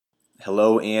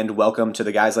Hello and welcome to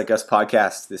the Guys Like Us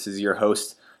podcast. This is your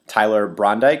host, Tyler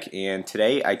Brondike, and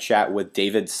today I chat with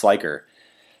David Sliker.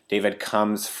 David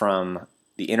comes from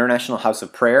the International House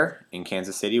of Prayer in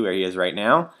Kansas City, where he is right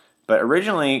now, but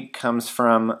originally comes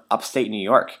from upstate New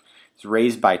York. He's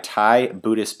raised by Thai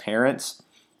Buddhist parents,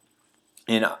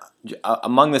 and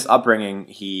among this upbringing,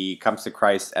 he comes to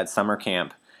Christ at summer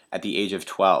camp at the age of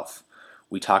 12.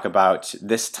 We talk about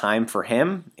this time for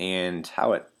him and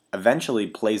how it eventually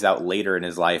plays out later in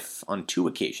his life on two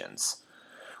occasions.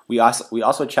 We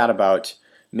also chat about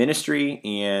ministry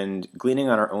and gleaning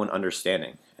on our own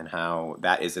understanding and how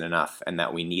that isn't enough and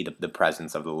that we need the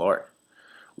presence of the Lord.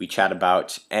 We chat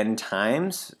about end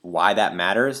times, why that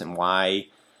matters, and why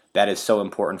that is so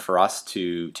important for us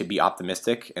to be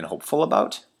optimistic and hopeful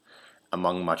about,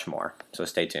 among much more. So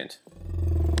stay tuned.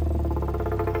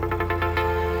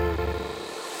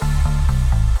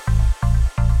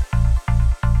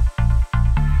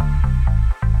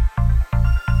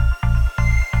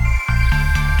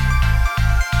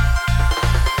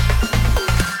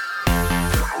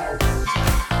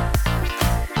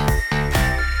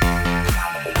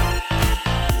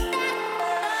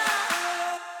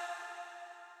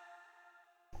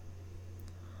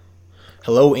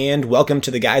 Hello and welcome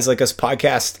to the Guys Like Us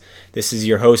podcast. This is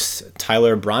your host,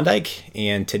 Tyler Brondike,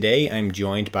 and today I'm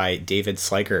joined by David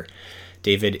Sliker.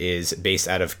 David is based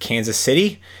out of Kansas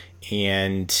City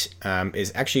and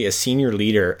is actually a senior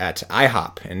leader at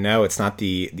IHOP. And no, it's not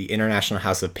the International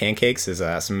House of Pancakes,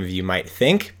 as some of you might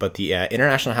think, but the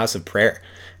International House of Prayer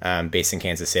based in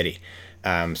Kansas City.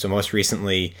 So most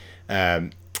recently,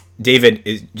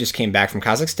 David just came back from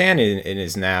Kazakhstan and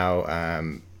is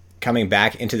now coming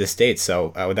back into the States.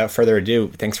 So without further ado,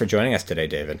 thanks for joining us today,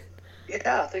 David.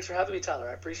 Yeah, thanks for having me, Tyler.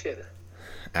 I appreciate it.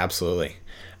 Absolutely.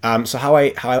 So how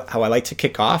I like to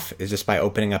kick off is just by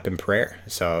opening up in prayer.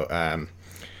 So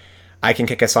I can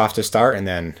kick us off to start, and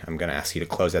then I'm going to ask you to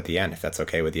close at the end, if that's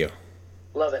okay with you.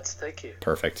 Love it. Thank you.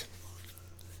 Perfect.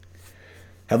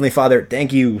 Heavenly Father,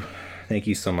 thank you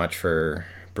so much for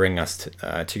bringing us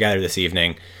together this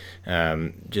evening.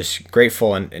 Just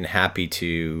grateful and happy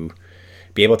to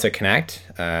be able to connect,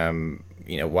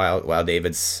 while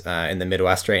David's in the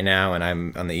Midwest right now and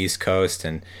I'm on the East Coast,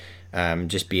 and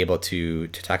just be able to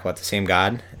talk about the same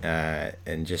God,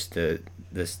 and just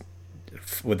this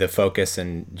with the focus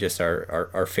and just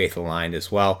our faith aligned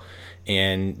as well,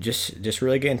 and just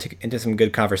really get into some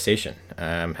good conversation,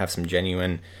 have some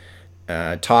genuine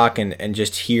talk and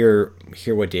just hear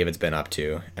what David's been up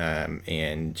to,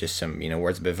 and just some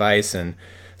words of advice and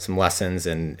some lessons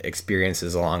and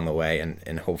experiences along the way,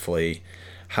 and hopefully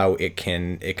how it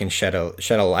can shed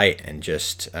a light and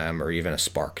just or even a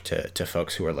spark to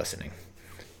folks who are listening.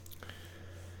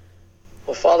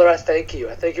 Well, Father, I thank you.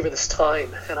 I thank you for this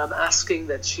time, and I'm asking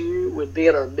that you would be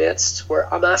in our midst,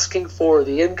 where I'm asking for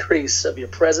the increase of your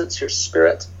presence, your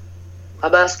spirit.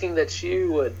 I'm asking that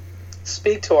you would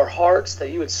speak to our hearts, that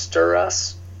you would stir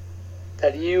us,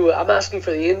 I'm asking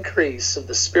for the increase of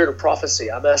the spirit of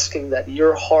prophecy. I'm asking that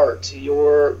your heart,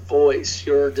 your voice,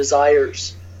 your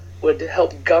desires would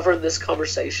help govern this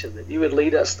conversation, that you would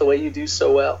lead us the way you do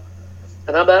so well.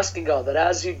 And I'm asking, God, that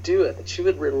as you do it, that you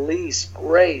would release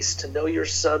grace to know your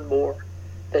Son more,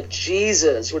 that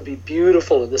Jesus would be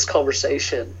beautiful in this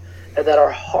conversation, and that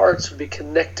our hearts would be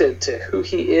connected to who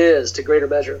he is to greater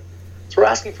measure. So we're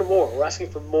asking for more. We're asking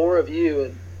for more of you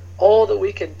and all that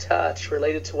we can touch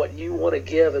related to what you want to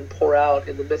give and pour out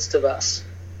in the midst of us.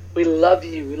 We love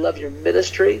you. We love your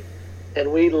ministry,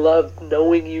 and we love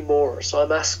knowing you more. So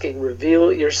I'm asking,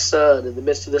 reveal your Son in the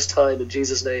midst of this time in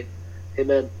Jesus' name.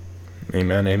 Amen.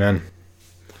 Amen. Amen.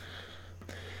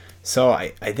 So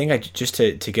I think just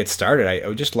to get started, I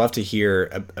would just love to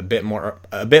hear a bit more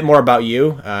about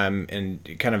you,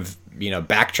 and kind of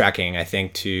backtracking, I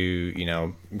think,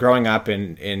 to growing up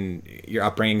in your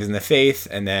upbringings in the faith,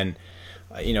 and then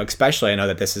especially I know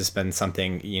that this has been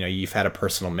something you've had a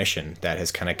personal mission that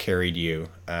has kind of carried you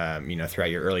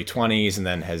throughout your early 20s, and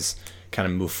then has kind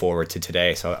of moved forward to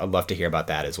today. So I'd love to hear about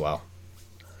that as well.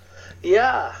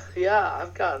 Yeah,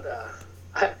 I've got.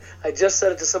 I just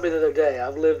said it to somebody the other day.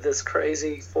 I've lived this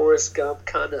crazy Forrest Gump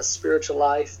kind of spiritual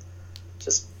life,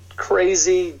 just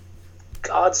crazy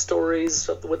God stories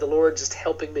with the Lord just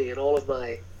helping me in all of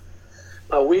my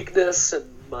weakness and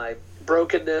my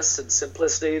brokenness and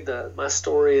simplicity. My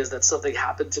story is that something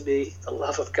happened to me, the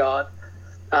love of God.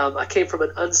 I came from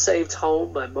an unsaved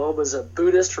home. My mom was a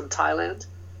Buddhist from Thailand.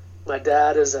 My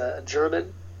dad is a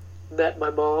German. Met my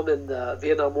mom in the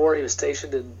Vietnam War. He was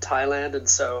stationed in Thailand, and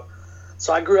so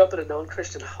I grew up in a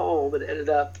non-Christian home and ended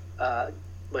up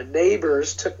my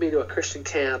neighbors took me to a Christian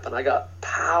camp, and I got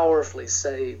powerfully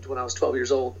saved when I was 12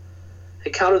 years old.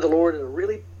 encountered the Lord in a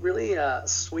really, really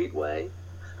sweet way.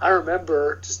 I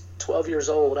remember just 12 years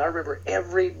old. I remember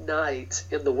every night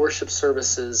in the worship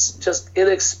services just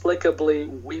inexplicably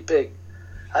weeping.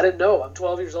 I didn't know. I'm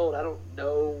 12 years old. I don't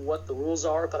know what the rules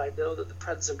are, but I know that the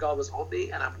presence of God was on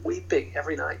me, and I'm weeping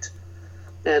every night.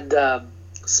 And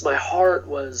so my heart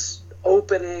was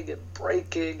opening and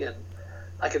breaking, and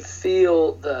I could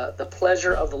feel the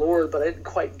pleasure of the Lord, but I didn't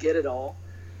quite get it all.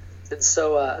 And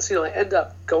so I end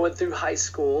up going through high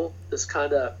school, this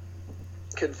kind of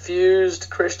confused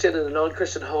Christian in a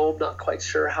non-Christian home, not quite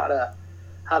sure how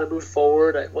to move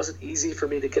forward. It wasn't easy for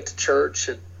me to get to church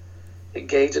and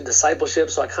engage in discipleship,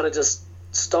 so I kind of just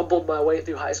stumbled my way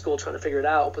through high school trying to figure it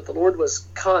out. But the Lord was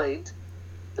kind,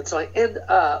 and so I end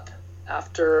up,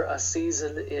 after a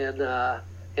season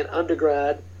in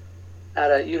undergrad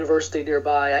at a university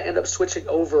nearby, I end up switching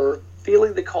over,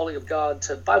 feeling the calling of God,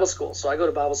 to Bible school. So I go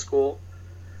to Bible school,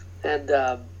 and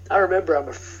I remember I'm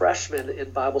a freshman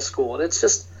in Bible school, and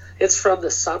it's from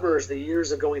the summers, the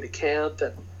years of going to camp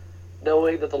and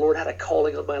knowing that the Lord had a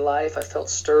calling on my life. I felt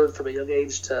stirred from a young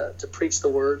age to preach the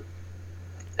word.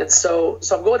 And so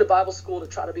I'm going to Bible school to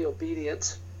try to be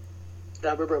obedient. And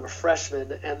I remember I'm a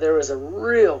freshman, and there was a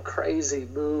real crazy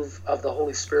move of the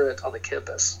Holy Spirit on the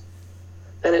campus.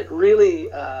 And it really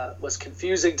was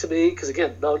confusing to me because,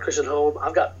 again, non-Christian home,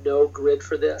 I've got no grid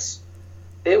for this.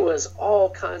 It was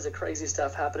all kinds of crazy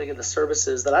stuff happening in the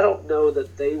services that I don't know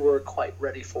that they were quite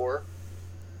ready for.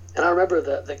 And I remember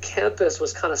the campus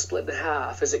was kind of split in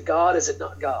half. Is it God? Is it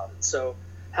not God? And so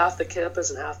half the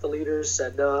campus and half the leaders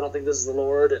said, no, I don't think this is the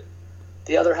Lord. And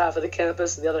the other half of the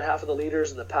campus and the other half of the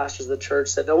leaders and the pastors of the church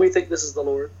said, no, we think this is the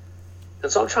Lord.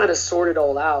 And so I'm trying to sort it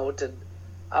all out, and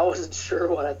I wasn't sure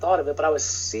what I thought of it, but I was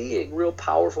seeing real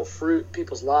powerful fruit in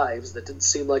people's lives that didn't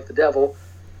seem like the devil.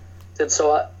 And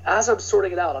so as I'm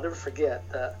sorting it out, I'll never forget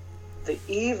that the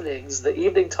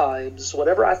evening times,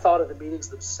 whatever I thought of the meetings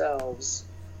themselves,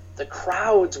 the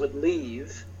crowds would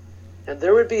leave, and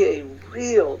there would be a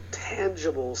real,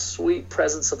 tangible, sweet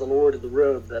presence of the Lord in the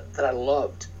room that I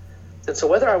loved. And so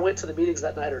whether I went to the meetings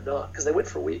that night or not, because they went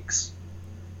for weeks,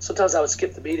 sometimes I would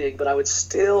skip the meeting, but I would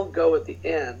still go at the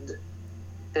end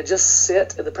and just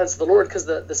sit in the presence of the Lord, because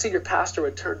the senior pastor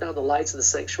would turn down the lights in the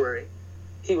sanctuary.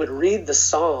 He would read the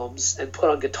Psalms and put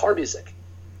on guitar music.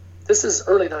 This is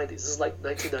early 90s. This is like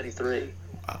 1993.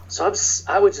 Wow. So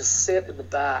I would just sit in the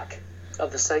back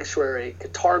of the sanctuary,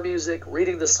 guitar music,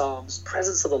 reading the Psalms,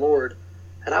 presence of the Lord,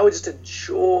 and I would just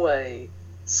enjoy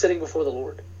sitting before the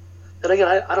Lord. And again,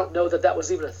 I don't know that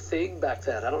was even a thing back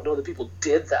then. I don't know that people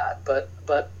did that,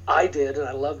 but I did, and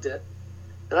I loved it.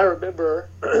 And I remember,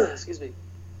 excuse me,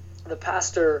 the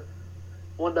pastor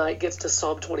one night gets to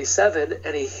Psalm 27,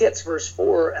 and he hits verse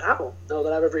 4, and I don't know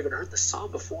that I've ever even heard the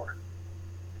psalm before.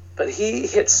 But he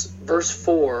hits verse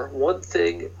 4, one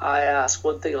thing I ask,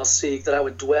 one thing I'll seek, that I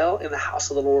would dwell in the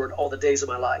house of the Lord all the days of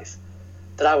my life,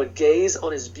 that I would gaze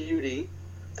on his beauty,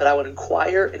 that I would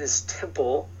inquire in his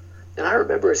temple. And I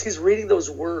remember as he's reading those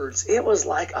words, it was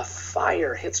like a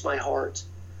fire hits my heart,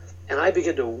 and I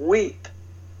begin to weep.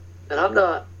 And I'm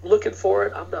not looking for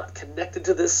it. I'm not connected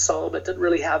to this psalm. It didn't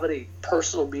really have any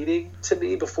personal meaning to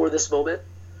me before this moment.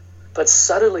 But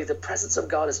suddenly the presence of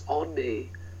God is on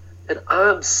me, and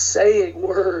I'm saying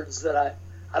words that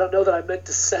I don't know that I meant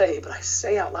to say, but I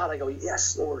say out loud. I go,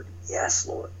 yes, Lord. Yes,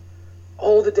 Lord.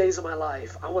 All the days of my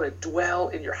life, I want to dwell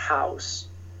in your house.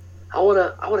 I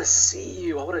want to see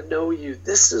you. I want to know you.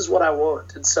 This is what I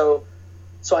want. And so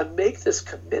I make this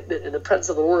commitment in the presence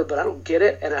of the Lord, but I don't get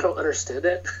it and I don't understand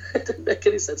it. It didn't make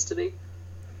any sense to me.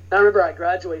 And I remember I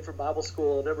graduated from Bible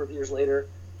school a number of years later,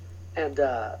 and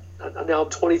now I'm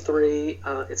 23.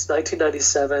 It's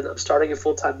 1997. I'm starting a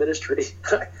full-time ministry.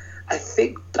 I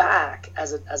think back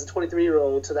as a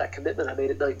 23-year-old to that commitment I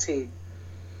made at 19,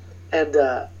 and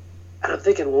I'm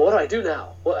thinking, well, what do I do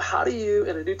now? Well, how do you,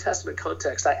 in a New Testament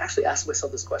context, I actually asked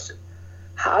myself this question: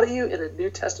 how do you, in a New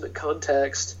Testament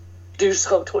context, do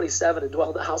Psalm 27 and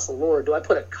dwell in the house of the Lord? Do I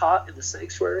put a cot in the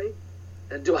sanctuary,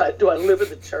 and do I live in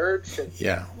the church? And,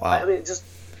 yeah, wow. I mean, just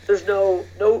there's no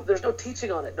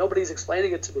teaching on it. Nobody's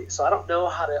explaining it to me, so I don't know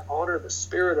how to honor the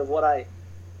spirit of what I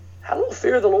had a little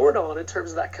fear of the Lord on in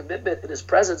terms of that commitment in His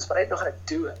presence, but I didn't know how to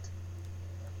do it.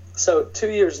 So 2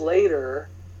 years later,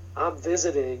 I'm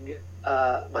visiting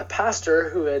my pastor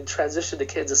who had transitioned to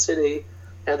Kansas City,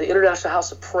 and the International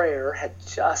House of Prayer had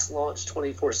just launched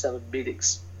 24/7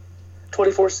 meetings.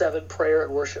 24/7 prayer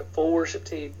and worship, full worship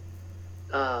team,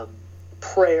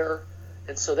 prayer.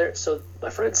 And so my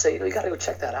friends say, you got to go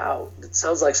check that out. It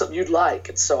sounds like something you'd like.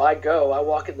 And so I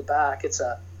walk in the back. It's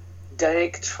a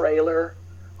dank trailer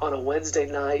on a Wednesday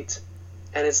night.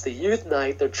 and it's the youth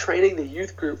night. They're training the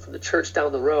youth group from the church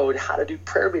down the road how to do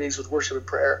prayer meetings with worship and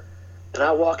prayer. And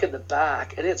I walk in the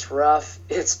back, and it's rough,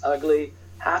 it's ugly.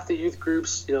 Half the youth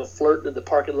group's, flirting in the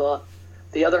parking lot.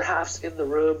 The other half's in the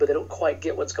room, but they don't quite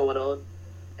get what's going on.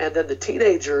 And then the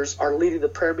teenagers are leading the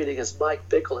prayer meeting as Mike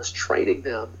Bickle is training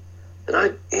them. And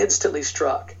I'm instantly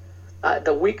struck.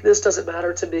 The weakness doesn't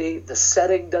matter to me. The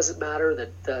setting doesn't matter.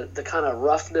 The kind of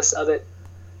roughness of it.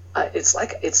 I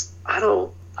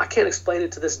can't explain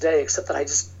it to this day except that I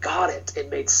just got it. It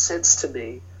made sense to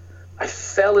me. I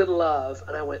fell in love,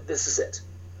 and I went, this is it.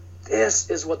 This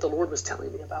is what the Lord was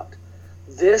telling me about.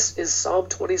 This is Psalm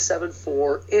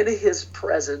 27:4, in his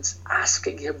presence,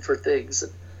 asking him for things,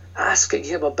 and asking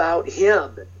him about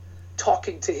him, and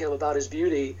talking to him about his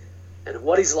beauty and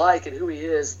what he's like and who he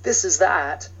is. This is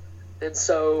that. And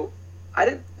so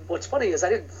what's funny is I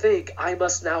didn't think I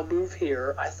must now move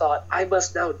here. I thought I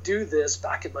must now do this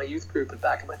back in my youth group and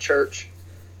back in my church.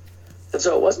 And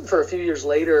so it wasn't for a few years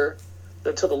later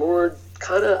until the Lord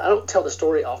I don't tell the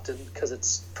story often because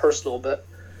it's personal, but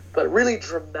really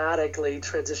dramatically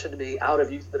transitioned me out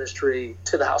of youth ministry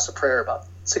to the House of Prayer about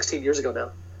 16 years ago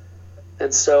now.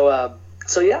 And so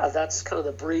yeah, that's kind of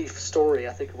the brief story,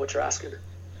 I think, of what you're asking.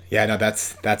 Yeah, no,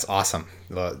 that's awesome.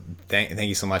 Well, thank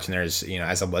you so much. And there's,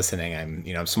 as I'm listening,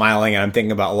 I'm smiling, and I'm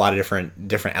thinking about a lot of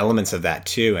different elements of that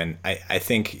too. And I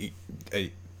think,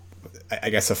 I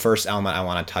guess the first element I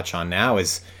want to touch on now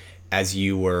is, as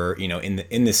you were,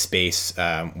 in this space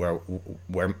where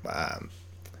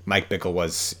Mike Bickle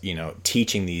was,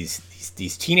 teaching these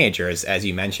teenagers, as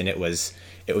you mentioned, it was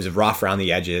rough around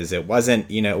the edges. It wasn't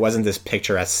this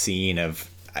picturesque scene of,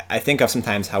 I think of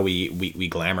sometimes how we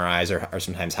glamorize or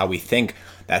sometimes how we think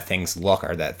that things look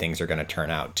or that things are going to turn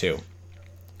out too.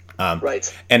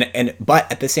 Right.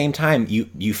 But at the same time,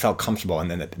 you felt comfortable,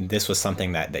 and then this was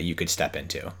something that you could step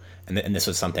into, and this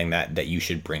was something that you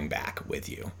should bring back with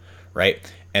you. Right.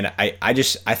 And I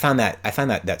found that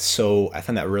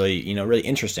really, really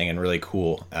interesting and really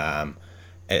cool.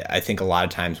 I think a lot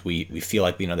of times we feel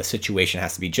like, the situation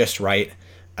has to be just right.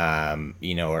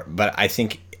 But I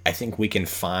think we can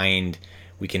find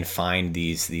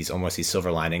these almost these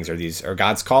silver linings or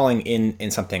God's calling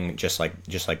in something just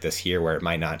like this here, where it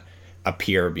might not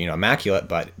appear, immaculate,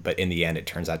 but in the end it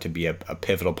turns out to be a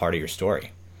pivotal part of your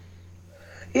story.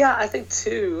 Yeah, I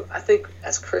think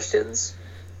as Christians,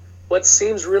 what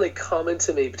seems really common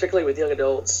to me, particularly with young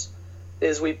adults,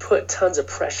 is we put tons of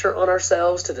pressure on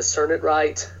ourselves to discern it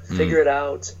right, figure it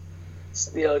out.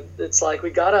 It's like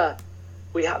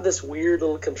we have this weird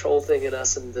little control thing in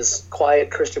us, and this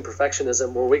quiet Christian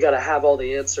perfectionism where we got to have all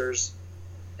the answers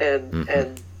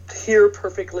and hear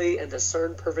perfectly and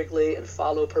discern perfectly and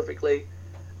follow perfectly.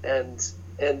 And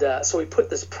so we put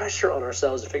this pressure on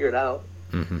ourselves to figure it out.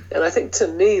 Mm-hmm. And I think, to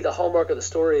me, the hallmark of the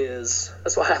story is,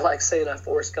 that's why I like saying I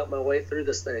Forrest Gump my way through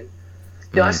this thing.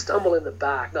 I stumble in the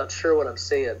back, not sure what I'm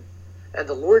seeing. And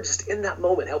the Lord just in that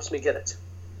moment helps me get it.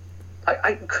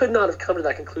 I could not have come to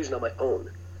that conclusion on my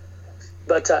own.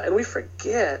 But and we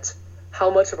forget how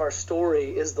much of our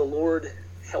story is the Lord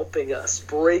helping us,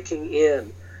 breaking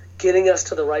in, getting us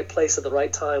to the right place at the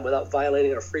right time without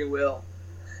violating our free will.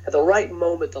 At the right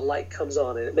moment, the light comes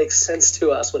on, and it makes sense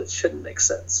to us when it shouldn't make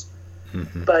sense.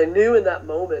 Mm-hmm. But I knew in that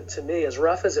moment, to me, as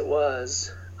rough as it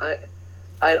was, I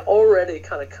had already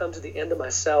kind of come to the end of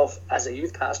myself as a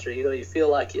youth pastor. You feel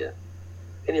like in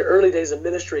your early days of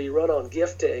ministry, you run on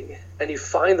gifting, and you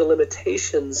find the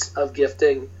limitations of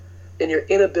gifting in your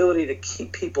inability to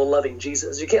keep people loving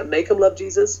Jesus. You can't make them love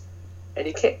Jesus, and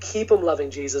you can't keep them loving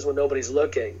Jesus when nobody's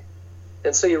looking.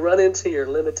 And so you run into your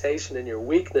limitation and your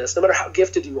weakness, no matter how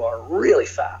gifted you are, really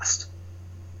fast.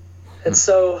 And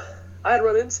so I had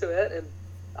run into it, and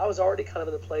I was already kind of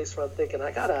in the place where I'm thinking,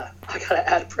 I gotta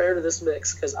add prayer to this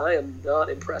mix because I am not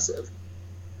impressive.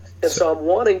 And so I'm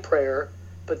wanting prayer,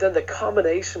 but then the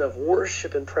combination of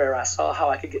worship and prayer, I saw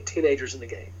how I could get teenagers in the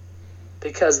game.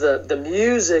 Because the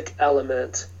music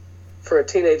element for a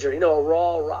teenager, a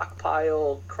raw rock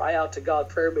pile, cry out to God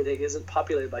prayer meeting isn't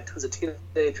populated by tons of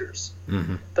teenagers.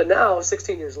 Mm-hmm. But now,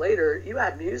 16 years later, you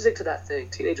add music to that thing,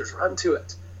 teenagers run to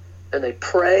it. And they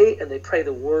pray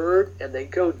the word, and they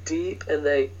go deep, and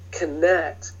they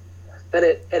connect. And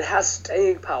it has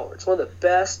staying power. It's one of the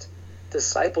best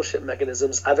discipleship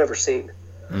mechanisms I've ever seen.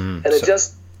 Mm-hmm. And it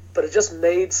just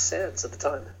made sense at the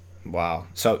time. Wow.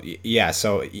 So yeah.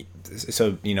 So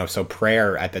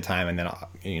prayer at the time, and then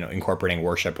incorporating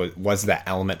worship was that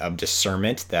element of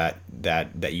discernment that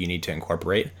you need to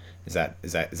incorporate. Is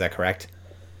that correct?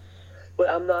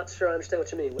 Well, I'm not sure I understand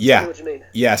what you mean. Yeah. What you mean?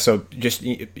 Yeah. So just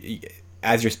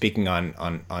as you're speaking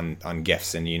on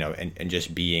gifts and, and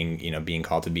just being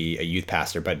called to be a youth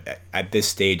pastor, but at this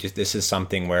stage, this is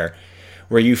something where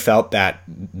you felt that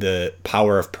the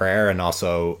power of prayer and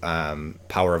also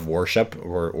power of worship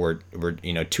were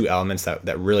two elements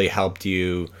that really helped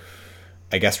you,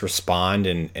 I guess, respond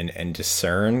and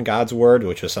discern God's word,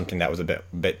 which was something that was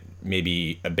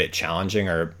maybe a bit challenging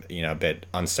or a bit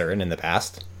uncertain in the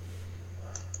past.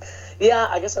 Yeah,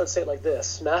 I guess I would say it like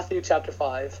this. Matthew chapter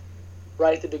 5,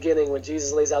 right at the beginning, when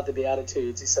Jesus lays out the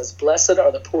Beatitudes, he says, "Blessed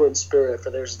are the poor in spirit, for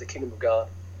theirs is the kingdom of God."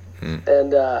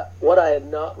 And what I had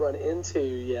not run into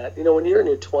yet, when you're in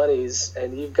your 20s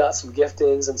and you've got some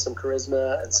giftings and some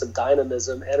charisma and some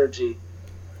dynamism, energy,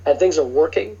 and things are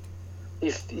working,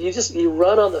 you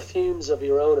run on the fumes of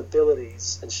your own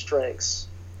abilities and strengths.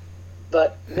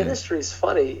 But ministry is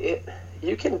funny.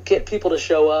 You can get people to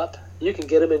show up. You can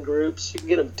get them in groups. You can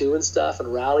get them doing stuff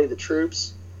and rally the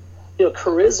troops.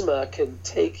 Charisma can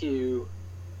take you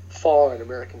far in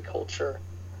American culture.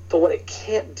 But what it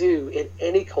can't do in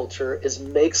any culture is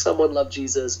make someone love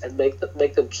Jesus and make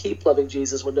them keep loving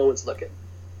Jesus when no one's looking.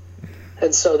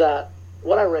 And so that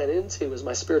what I ran into was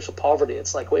my spiritual poverty.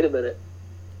 It's like, wait a minute,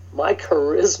 my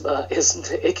charisma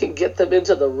it can get them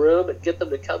into the room and get them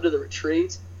to come to the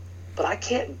retreat, but I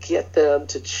can't get them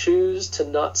to choose to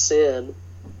not sin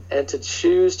and to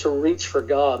choose to reach for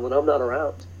God when I'm not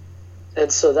around. And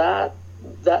so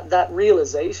that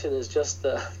realization is just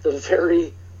the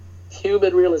very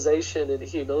human realization and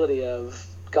humility of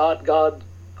God's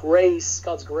grace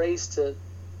to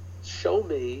show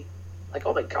me, like,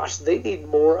 oh my gosh, they need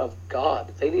more of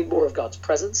God. They need more of God's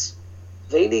presence.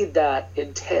 They need that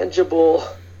intangible,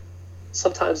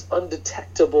 sometimes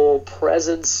undetectable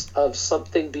presence of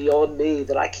something beyond me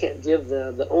that I can't give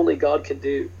them, that only God can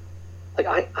do. Like,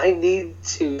 I need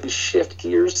to shift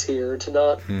gears here to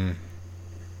not,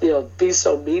 be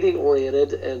so meeting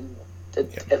oriented and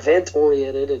event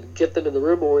oriented and get them in the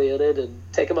room oriented and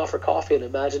take them out for coffee and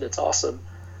imagine it's awesome.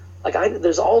 Like,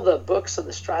 there's all the books and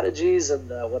the strategies and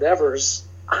the whatevers.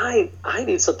 I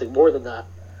need something more than that.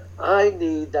 I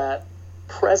need that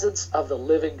presence of the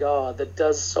living God that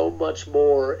does so much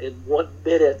more in 1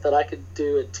 minute that I could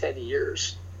do in 10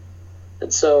 years.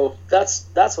 And so that's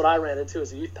what I ran into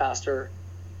as a youth pastor.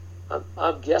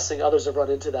 I'm guessing others have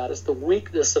run into that. It's the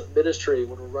weakness of ministry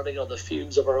when we're running on the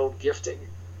fumes of our own gifting.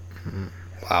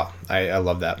 Wow, I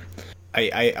love that.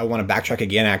 I want to backtrack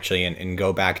again, actually, and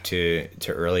go back to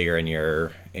earlier in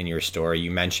your story.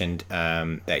 You mentioned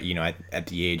that at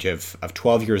the age of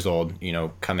 12 years old,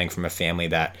 coming from a family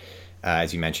that,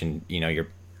 as you mentioned, your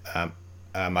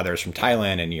mother is from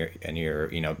Thailand, and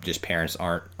your just parents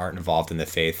aren't involved in the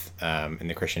faith, in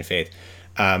the Christian faith.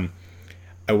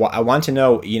 I want to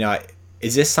know,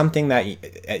 is this something that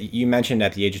you mentioned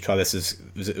at the age of 12?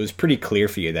 It was pretty clear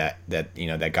for you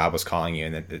that God was calling you,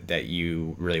 and that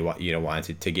you really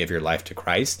wanted to give your life to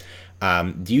Christ.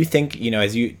 Do you think,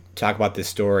 as you talk about this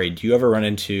story, do you ever run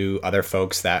into other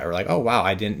folks that are like, oh wow,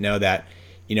 I didn't know that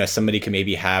somebody could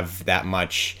maybe have that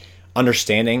much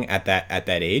understanding at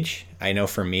that age? I know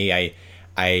for me,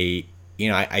 I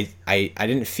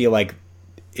didn't feel like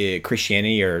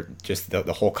Christianity or just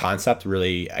the whole concept,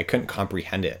 really, I couldn't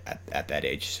comprehend it at that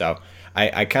age. So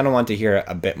I kind of want to hear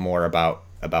a bit more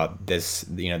about this,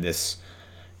 this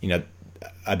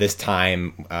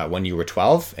time when you were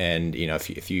 12, and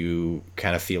if you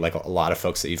kind of feel like a lot of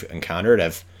folks that you've encountered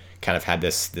have kind of had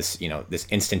this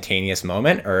instantaneous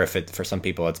moment, or if for some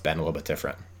people it's been a little bit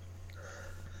different.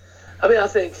 I mean, I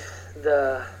think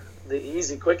the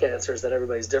easy, quick answer is that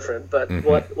everybody's different. But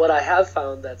what I have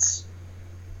found that's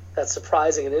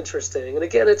surprising and interesting, and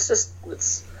again,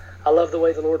 I love the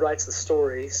way the Lord writes the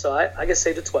story. So I get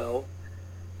saved at 12,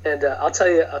 and I'll tell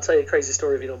you a crazy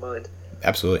story if you don't mind.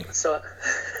 Absolutely. So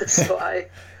this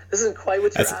isn't quite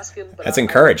what you're asking, but that's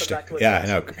encouraged. Yeah, I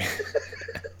know.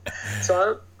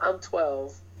 So I'm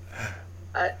 12,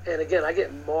 and again, I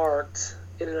get marked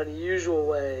in an unusual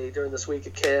way during this week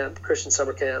at camp, Christian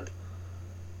summer camp.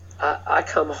 I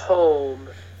come home.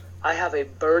 I have a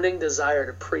burning desire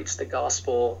to preach the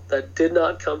gospel that did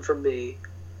not come from me.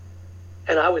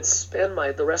 And I would spend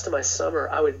the rest of my summer,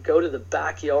 I would go to the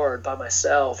backyard by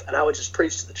myself, and I would just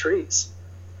preach to the trees.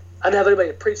 I didn't have anybody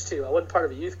to preach to. I wasn't part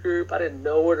of a youth group. I didn't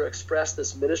know where to express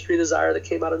this ministry desire that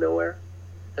came out of nowhere.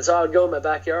 And so I would go in my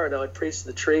backyard and I would preach to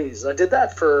the trees. And I did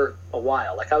that for a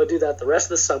while. Like, I would do that the rest of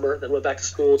the summer, then went back to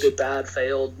school, did bad,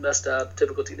 failed, messed up,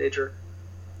 typical teenager.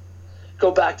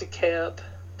 Go back to camp,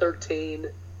 13,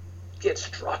 get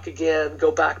struck again,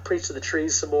 go back, preach to the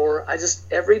trees some more.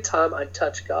 Every time I'd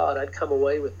touch God, I'd come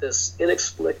away with this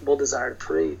inexplicable desire to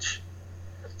preach.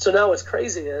 So now what's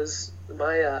crazy is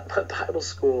my Bible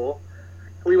school,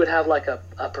 we would have like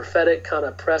a prophetic kind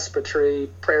of presbytery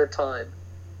prayer time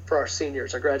for our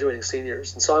seniors, our graduating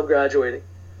seniors. And so I'm graduating,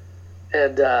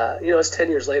 and it's 10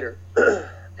 years later,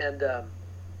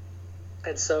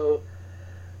 and so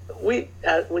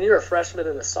when you're a freshman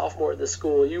and a sophomore at this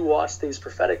school, you watch these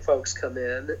prophetic folks come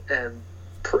in and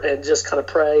just kind of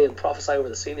pray and prophesy over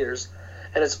the seniors,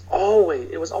 and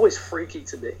it was always freaky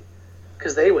to me,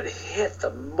 because they would hit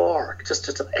the mark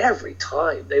just every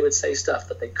time. They would say stuff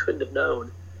that they couldn't have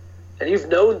known. And you've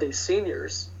known these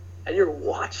seniors, and you're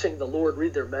watching the Lord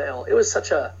read their mail. It was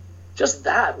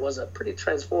that was a pretty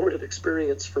transformative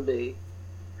experience for me.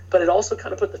 But it also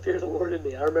kind of put the fear of the Lord in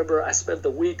me. I remember I spent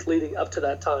the week leading up to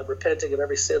that time repenting of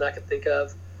every sin I could think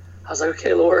of. I was like,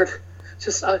 okay, Lord,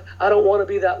 I don't want to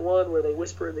be that one where they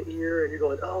whisper in the ear and you're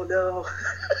going, oh no,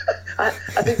 I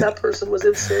think that person was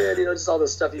in sin, just all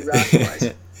this stuff you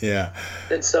rationalize. Yeah.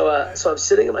 And so I'm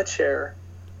sitting in my chair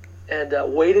and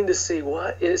waiting to see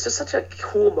it's just such a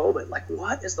cool moment. Like,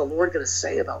 what is the Lord going to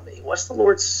say about me? What's the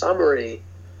Lord's summary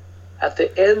at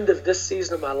the end of this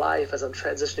season of my life as I'm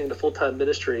transitioning to full-time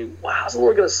ministry? Wow, how's the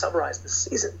Lord going to summarize this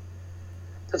season?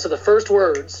 And so the first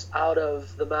words out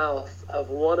of the mouth of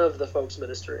one of the folks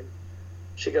ministering,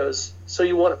 she goes, so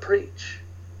you want to preach?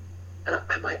 And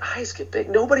my eyes get big.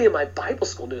 Nobody in my Bible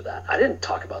school knew that. I didn't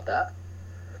talk about that.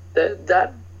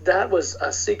 That was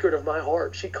a secret of my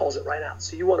heart. She calls it right out.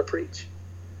 So you want to preach?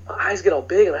 My eyes get all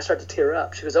big and I start to tear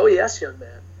up. She goes, oh yes, young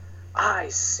man. I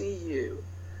see you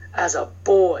as a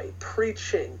boy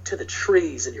preaching to the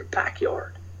trees in your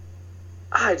backyard.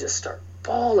 I just start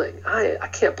bawling. I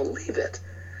can't believe it.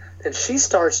 And she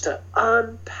starts to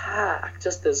unpack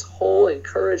just this whole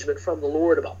encouragement from the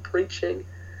Lord about preaching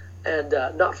and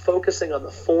not focusing on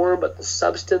the form, but the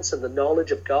substance and the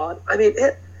knowledge of God. I mean,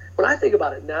 when I think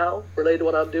about it now, related to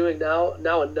what I'm doing now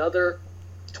another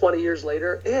 20 years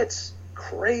later, it's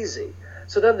crazy.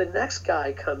 So then the next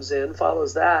guy comes in,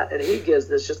 follows that, and he gives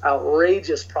this just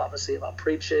outrageous prophecy about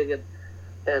preaching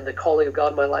and the calling of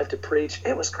God in my life to preach.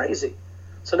 It was crazy.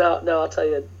 So now I'll tell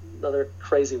you another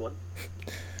crazy one.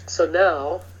 So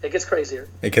now it gets crazier.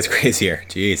 It gets crazier.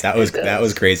 Jeez, that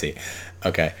was crazy.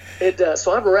 Okay.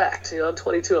 So I'm wrecked. I'm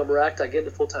 22. I'm wrecked. I get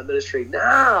into full-time ministry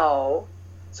now.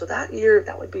 So that year,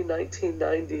 that would be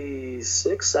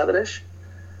 1996, 7-ish.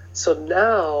 So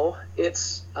now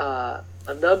it's a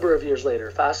number of years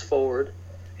later. Fast forward,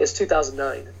 it's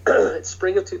 2009. It's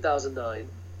spring of 2009.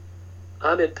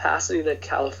 I'm in Pasadena,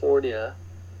 California.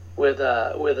 I'm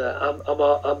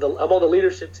on the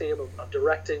leadership team. I'm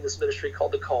directing this ministry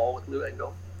called The Call with Lou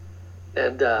Engle,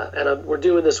 and we're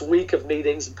doing this week of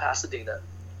meetings in Pasadena.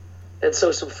 And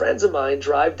so some friends of mine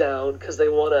drive down because they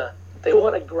want to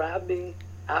grab me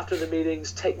after the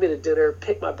meetings, take me to dinner,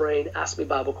 pick my brain, ask me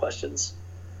Bible questions.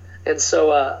 And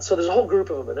so there's a whole group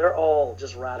of them, and they're all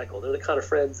just radical. They're the kind of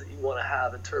friends that you want to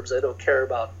have in terms of they don't care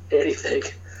about anything.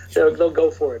 They'll go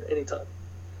for it anytime.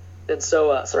 And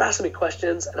so they're asking me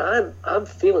questions, and I'm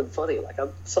feeling funny, like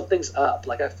something's up,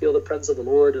 like I feel the presence of the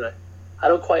Lord, and I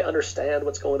don't quite understand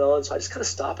what's going on. So I just kind of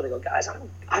stop and I go, guys,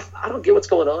 I don't get what's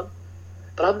going on,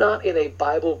 but I'm not in a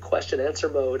Bible question answer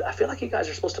mode. I feel like you guys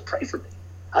are supposed to pray for me.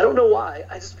 I don't know why.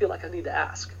 I just feel like I need to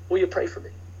ask, will you pray for me?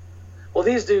 Well,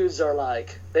 these dudes are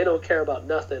like, they don't care about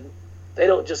nothing. They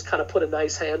don't just kind of put a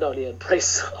nice hand on you and pray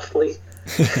softly.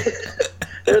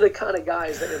 They're the kind of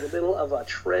guys that are in the middle of a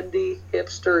trendy,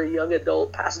 hipster, young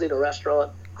adult Pasadena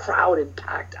restaurant, crowded,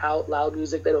 packed out, loud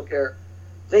music, they don't care.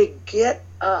 They get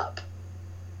up,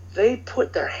 they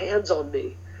put their hands on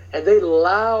me, and they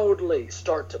loudly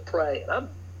start to pray. And I'm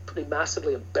pretty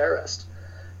massively embarrassed.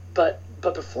 But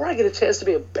before I get a chance to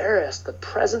be embarrassed, the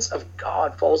presence of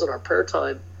God falls on our prayer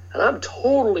time, and I'm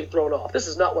totally thrown off. This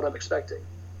is not what I'm expecting.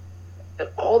 And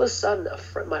all of a sudden,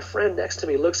 my friend next to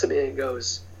me looks at me and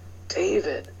goes,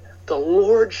 David, the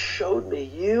Lord showed me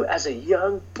you as a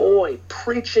young boy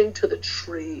preaching to the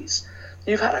trees.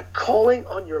 You've had a calling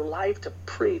on your life to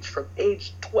preach from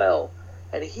age 12.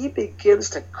 And he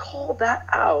begins to call that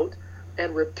out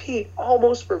and repeat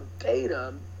almost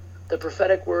verbatim the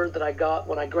prophetic word that I got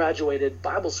when I graduated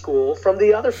Bible school from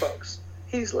the other folks.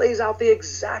 He lays out the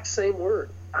exact same word.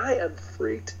 I am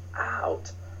freaked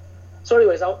out. So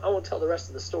anyways, I won't tell the rest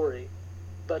of the story.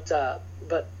 But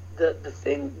the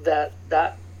thing that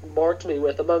marked me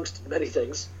with, amongst many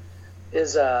things,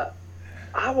 is I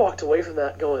walked away from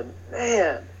that going,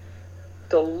 man,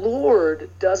 the Lord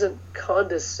doesn't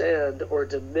condescend or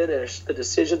diminish the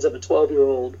decisions of a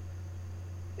 12-year-old.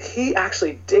 He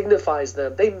actually dignifies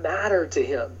them. They matter to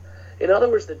him. In other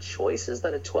words, the choices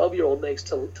that a 12-year-old makes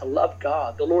to love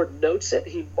God, the Lord notes it,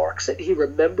 he marks it, he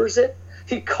remembers it,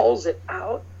 he calls it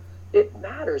out. It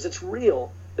matters. It's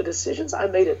real. the decisions I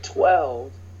made at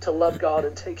 12 to love God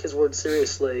and take his word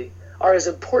seriously are as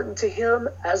important to him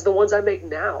as the ones I make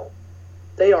now.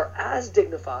 They are as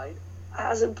dignified,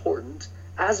 as important,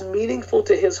 as meaningful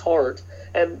to his heart.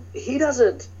 And he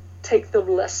doesn't take them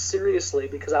less seriously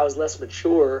because I was less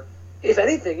mature. If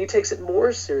anything, he takes it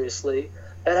more seriously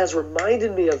and has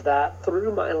reminded me of that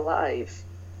through my life,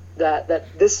 that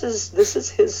this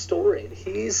is his story.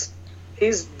 He's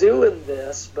doing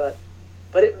this, but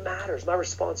it matters. My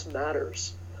response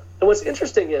matters. And what's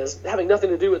interesting is, having nothing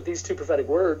to do with these two prophetic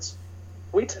words,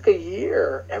 we took a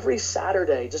year every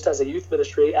Saturday just as a youth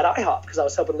ministry at IHOP, because I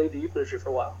was helping lead the youth ministry for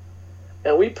a while.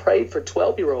 And we prayed for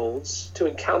 12-year-olds to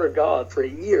encounter God for a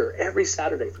year every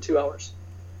Saturday for 2 hours.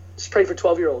 Just prayed for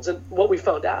 12-year-olds. And what we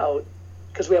found out,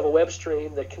 because we have a web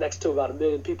stream that connects to about 1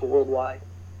 million people worldwide,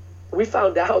 we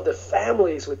found out that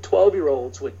families with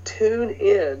 12-year-olds would tune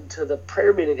in to the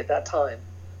prayer meeting at that time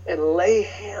and lay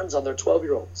hands on their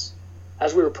 12-year-olds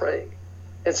as we were praying.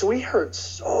 And so we heard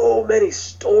so many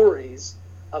stories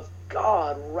of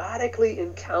God radically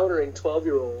encountering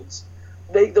 12-year-olds,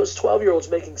 make those 12-year-olds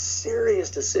making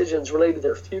serious decisions related to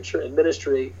their future in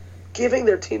ministry, giving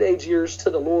their teenage years to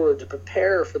the Lord to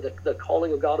prepare for the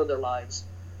calling of God in their lives.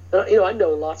 And, I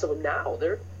know lots of them now.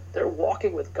 They're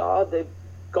walking with God. They've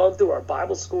gone through our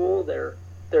Bible school.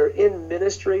 They're in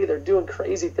ministry. They're doing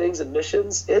crazy things in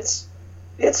missions. It's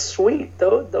sweet.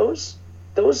 Those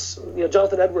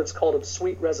Jonathan Edwards called them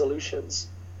sweet resolutions,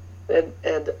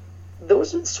 and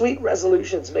those sweet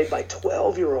resolutions made by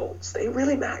 12-year-olds, they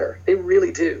really matter. They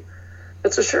really do.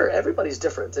 And so sure, everybody's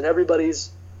different, and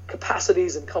everybody's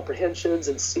capacities and comprehensions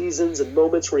and seasons and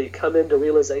moments where you come into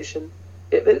realization.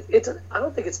 I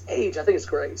don't think it's age. I think it's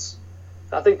grace.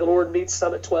 I think the Lord meets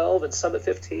some at 12 and some at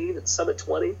 15 and some at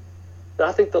 20. And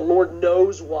I think the Lord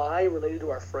knows why related to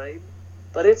our frame.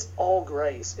 But it's all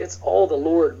grace. It's all the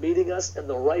Lord meeting us in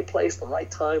the right place, the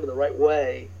right time, in the right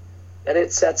way. And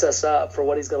it sets us up for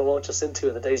what he's going to launch us into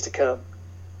in the days to come.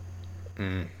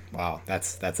 Wow,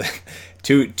 that's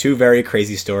two very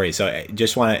crazy stories. So I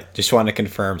just want to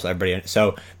confirm, so everybody.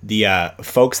 So the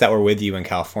folks that were with you in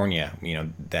California,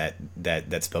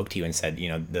 that spoke to you and said,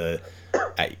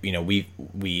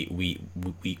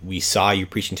 we saw you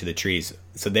preaching to the trees.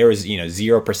 So there was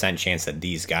 0% chance that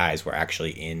these guys were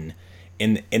actually in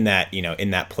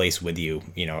that place with you,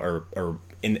 or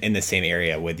in the same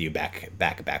area with you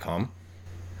back home.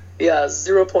 Yeah,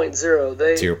 0.0.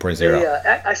 0.0.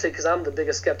 Yeah, actually, because I'm the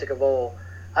biggest skeptic of all,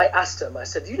 I asked them. I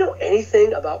said, "Do you know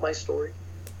anything about my story?"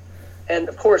 And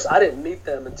of course, I didn't meet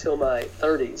them until my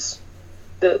 30s.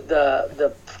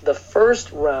 The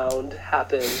first round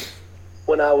happened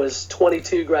when I was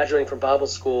 22, graduating from Bible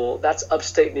school. That's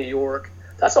upstate New York.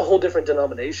 That's a whole different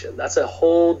denomination. That's a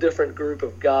whole different group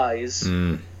of guys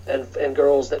and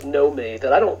girls that know me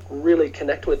that I don't really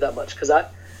connect with that much, because I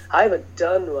haven't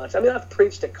done much. I mean, I've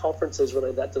preached at conferences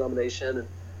related to that denomination,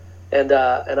 and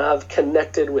I've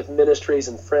connected with ministries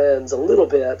and friends a little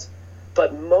bit,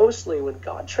 but mostly when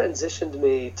God transitioned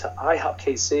me to IHOP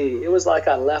KC, it was like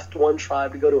I left one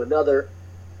tribe to go to another,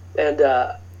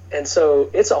 and so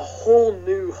it's a whole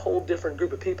different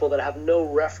group of people that have no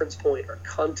reference point or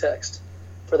context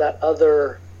for that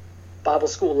other Bible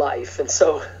school life. And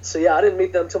so yeah, I didn't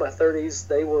meet them till my 30s.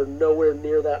 They were nowhere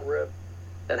near that room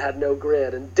and had no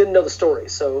grid and didn't know the story.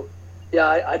 So yeah,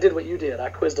 I did what you did. I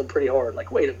quizzed them pretty hard.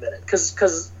 Like, wait a minute,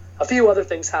 because a few other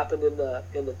things happened in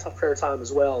the tough prayer time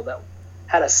as well that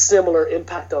had a similar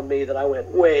impact on me, that I went,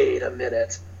 wait a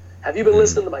minute, have you been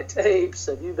listening to my tapes?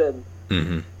 Have you been,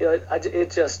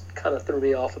 it just kind of threw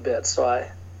me off a bit. So I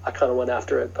kind of went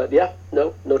after it, but yeah,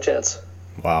 no chance.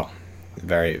 Wow.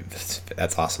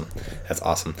 That's awesome.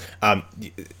 And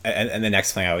the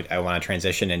next thing I want to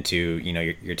transition into,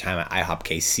 your time at IHOP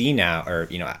KC now, or,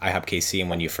 IHOP KC and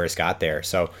when you first got there.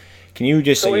 So can you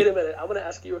just... So wait a minute, I'm going to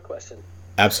ask you a question.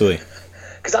 Absolutely.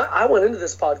 Because I went into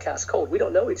this podcast cold. We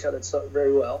don't know each other so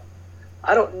very well.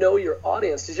 I don't know your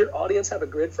audience. Does your audience have a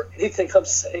grid for anything I'm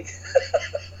saying?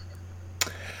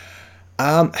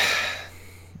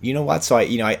 You know what? So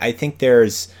I think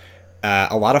there's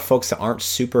a lot of folks that aren't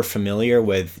super familiar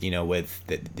with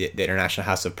the International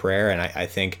House of Prayer, and I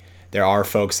think there are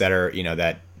folks that are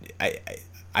that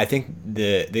I think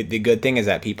the good thing is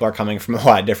that people are coming from a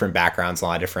lot of different backgrounds, a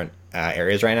lot of different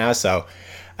areas right now. So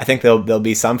I think there'll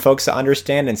be some folks that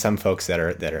understand and some folks that are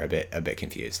a bit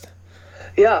confused.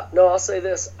 Yeah, no, I'll say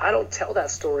this: I don't tell that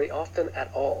story often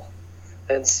at all,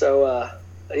 and so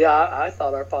I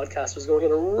thought our podcast was going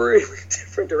in a really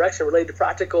different direction related to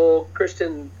practical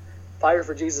Christian fire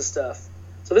for Jesus stuff.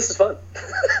 So this is fun.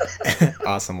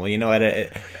 Awesome. Well, you know what?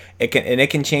 It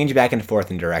can change back and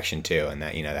forth in direction too, and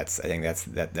that I think that's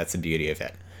the beauty of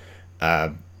it.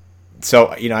 So,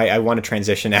 I want to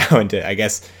transition now into, I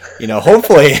guess,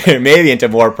 hopefully maybe into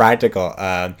more practical.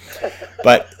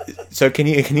 But so can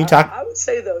you talk? I would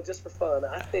say though, just for fun,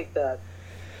 I think that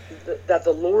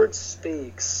the Lord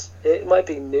speaks. It might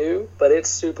be new, but it's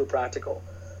super practical.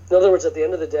 In other words, at the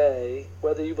end of the day,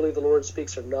 whether you believe the Lord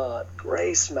speaks or not,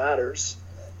 grace matters.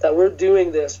 That we're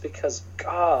doing this because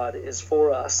God is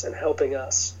for us and helping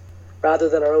us, rather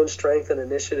than our own strength and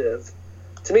initiative.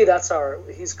 To me,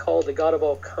 he's called the God of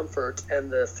all comfort and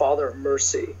the Father of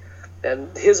mercy.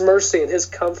 And his mercy and his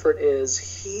comfort is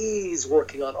he's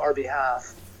working on our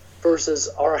behalf versus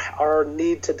our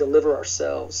need to deliver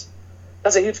ourselves.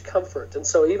 That's a huge comfort. And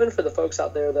so even for the folks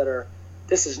out there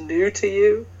this is new to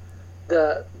you,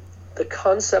 the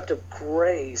concept of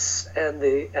grace and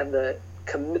the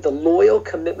loyal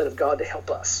commitment of God to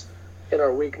help us in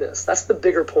our weakness, that's the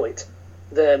bigger point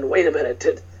than, wait a minute,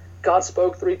 did God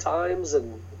spoke 3 times,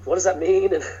 and what does that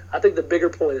mean? And I think the bigger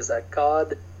point is that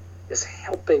God is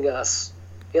helping us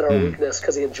in our weakness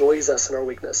because he enjoys us in our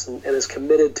weakness and is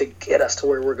committed to get us to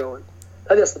where we're going. I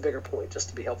think that's the bigger point, just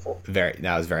to be helpful. That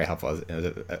was very helpful. It was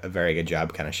a very good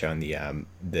job kind of showing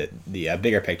the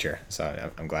bigger picture.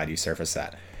 So I'm glad you surfaced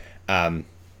that.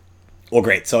 Well,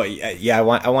 great. So I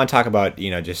want to talk about,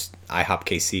 just IHOP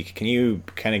KC. Can you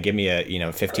kind of give me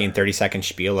a, 15, 30 second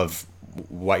spiel of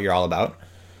what you're all about?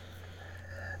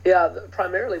 Yeah,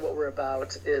 primarily what we're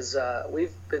about is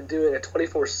we've been doing a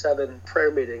 24/7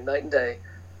 prayer meeting, night and day.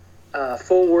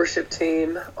 Full worship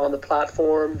team on the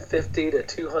platform, 50 to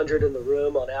 200 in the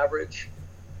room on average.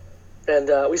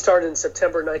 And we started in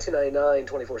September 1999,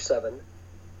 24/7,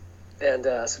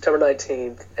 and September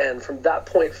 19th. And from that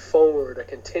point forward, a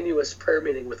continuous prayer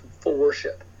meeting with full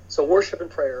worship. So worship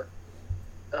and prayer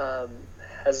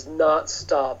has not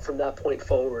stopped from that point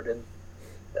forward. And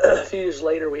a few years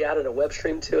later, we added a web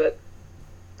stream to it.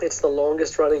 It's the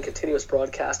longest running continuous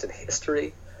broadcast in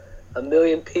history. 1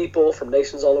 million people from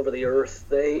nations all over the earth,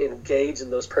 they engage in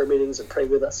those prayer meetings and pray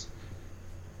with us.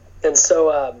 And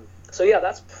so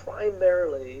that's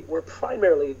primarily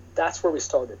that's where we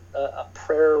started, a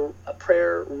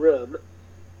prayer room,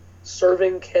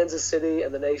 serving Kansas City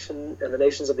and the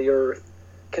nations of the earth,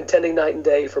 contending night and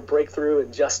day for breakthrough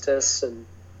and justice and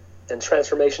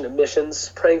transformation and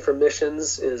missions. Praying for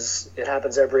missions it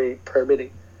happens every prayer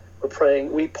meeting.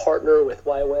 We partner with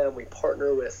YWAM, we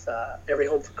partner with Every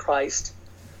Home for Christ,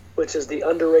 which is the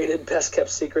underrated, best kept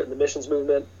secret in the missions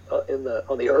movement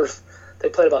on the earth. They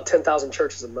plant about 10,000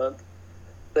 churches a month.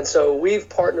 And so we've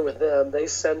partnered with them. They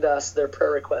send us their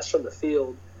prayer requests from the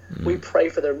field. We pray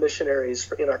for their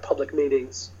missionaries in our public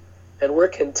meetings. And we're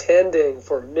contending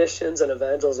for missions and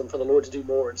evangelism for the Lord to do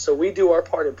more. And so we do our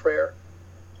part in prayer.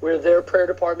 We're their prayer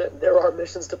department. They're our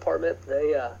missions department.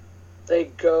 They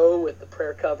go with the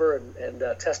prayer cover and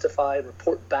testify and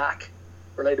report back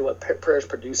related to what prayer is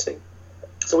producing.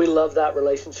 So we love that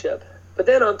relationship. But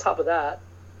then on top of that,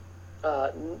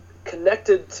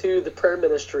 connected to the prayer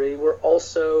ministry, we're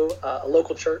also a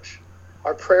local church.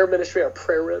 Our prayer ministry, our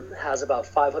prayer room, has about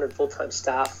 500 full-time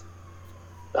staff.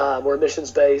 We're a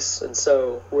missions base, and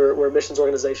so we're a missions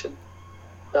organization.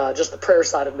 Just the prayer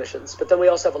side of missions. But then we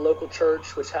also have a local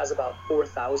church, which has about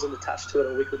 4,000 attached to it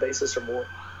on a weekly basis or more.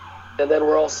 And then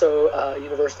we're also a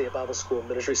university, a Bible school,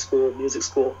 ministry school, music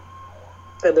school.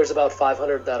 And there's about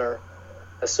 500 that are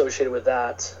associated with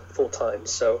that full time.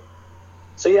 So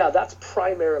yeah, that's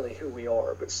primarily who we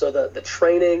are. But so the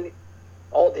training,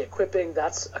 all the equipping,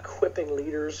 that's equipping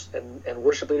leaders and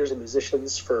worship leaders and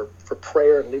musicians for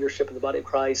prayer and leadership in the body of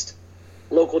Christ.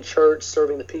 Local church,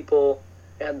 serving the people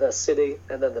and the city,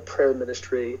 and then the prayer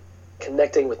ministry,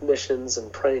 connecting with missions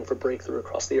and praying for breakthrough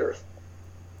across the earth.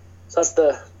 So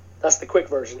that's the quick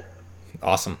version.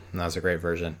 Awesome. That was a great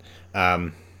version.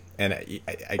 And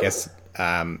I guess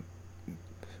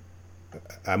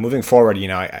moving forward,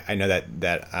 I know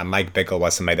that Mike Bickle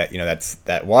was somebody that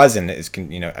that was and is,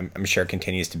 I'm sure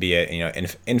continues to be a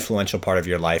influential part of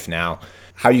your life now.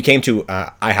 How you came to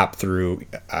IHOP through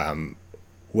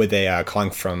with a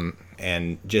calling from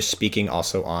and just speaking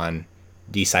also on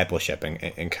discipleship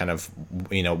and kind of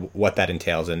what that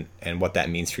entails and what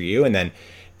that means for you, and then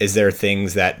is there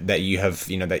things that you have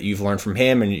that you've learned from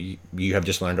him and you have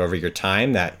just learned over your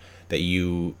time that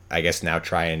you, I guess, now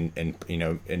try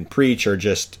and preach or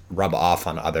just rub off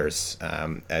on others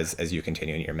as you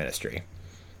continue in your ministry?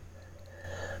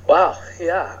 Wow,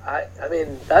 yeah, I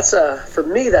mean for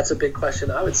me that's a big question.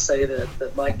 I would say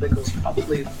that Mike Bickle is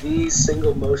probably the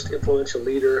single most influential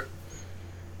leader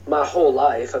my whole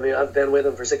life. I mean, I've been with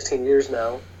him for 16 years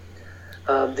now.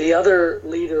 The other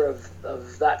leader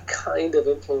of that kind of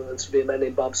influence would be a man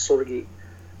named Bob Sorge.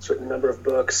 He's written a number of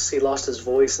books. He lost his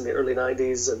voice in the early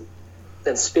 90s, and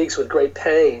and speaks with great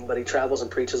pain, but he travels and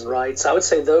preaches and writes. I would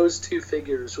say those two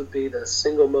figures would be the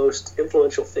single most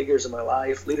influential figures in my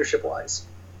life, leadership-wise.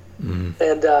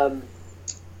 And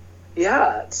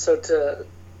so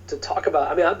to talk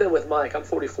about, I mean, I've been with Mike. I'm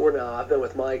 44 now. I've been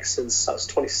with Mike since I was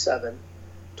 27,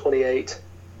 28.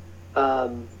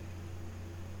 And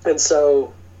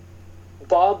so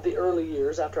Bob, the early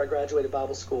years after I graduated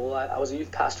Bible school, I was a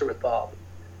youth pastor with Bob.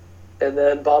 And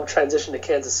then Bob transitioned to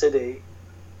Kansas City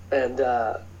and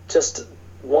just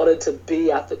wanted to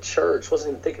be at the church,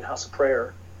 wasn't even thinking House of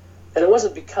Prayer. And it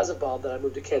wasn't because of Bob that I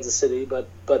moved to Kansas City,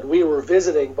 but we were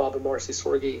visiting Bob and Marcy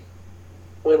Sorge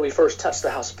when we first touched the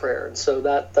House of Prayer. And so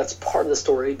that's part of the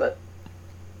story. But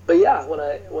yeah,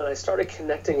 when I started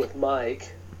connecting with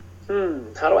Mike,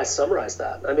 how do I summarize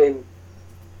that? I mean,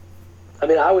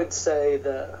 I would say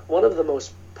that one of the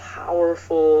most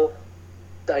powerful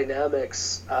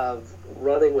dynamics of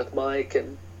running with Mike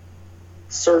and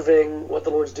serving what the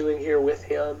Lord's doing here with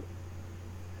him.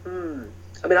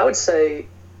 I mean, I would say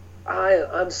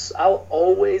I'll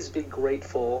always be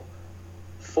grateful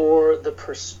for the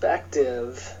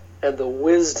perspective and the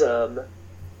wisdom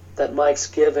that Mike's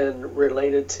given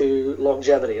related to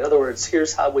longevity. In other words,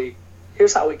 here's how we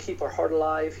keep our heart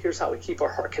alive. Here's how we keep our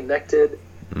heart connected.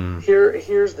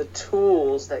 Here's the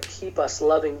tools that keep us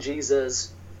loving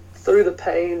Jesus through the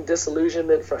pain,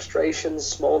 disillusionment, frustration,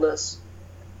 smallness.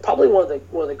 Probably one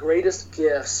of the greatest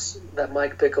gifts that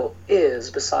Mike Bickle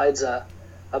is, besides a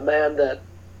man that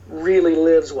really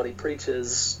lives what he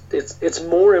preaches. It's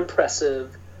more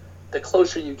impressive the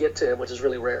closer you get to him, which is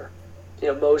really rare. You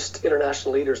know, most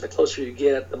international leaders, the closer you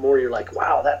get, the more you're like,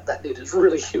 wow, that dude is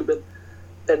really human.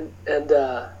 And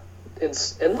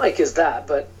Mike is that,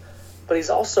 but he's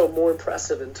also more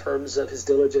impressive in terms of his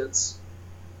diligence.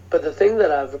 But the thing that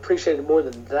I've appreciated more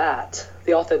than that,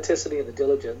 the authenticity and the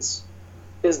diligence,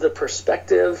 is the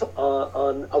perspective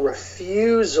on a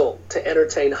refusal to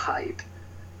entertain hype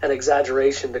and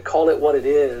exaggeration, to call it what it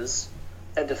is,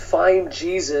 and to find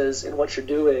Jesus in what you're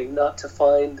doing, not to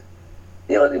find,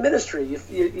 in ministry,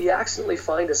 you accidentally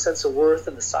find a sense of worth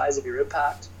in the size of your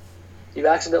impact. You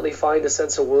accidentally find a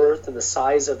sense of worth in the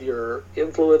size of your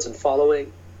influence and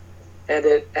following, and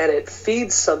it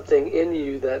feeds something in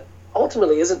you that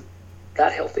ultimately isn't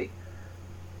that healthy.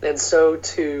 And so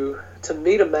to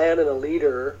meet a man and a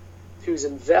leader who's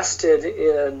invested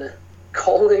in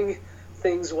calling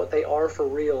things what they are for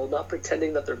real, not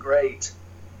pretending that they're great.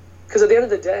 Because at the end of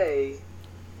the day,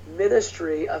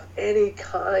 ministry of any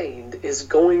kind is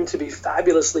going to be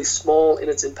fabulously small in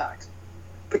its impact,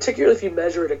 particularly if you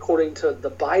measure it according to the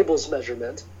Bible's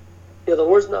measurement. The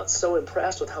Lord's not so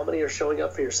impressed with how many are showing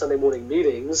up for your Sunday morning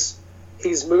meetings.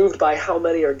 He's moved by how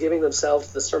many are giving themselves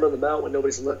to the Sermon on the Mount when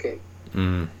nobody's looking.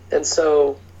 And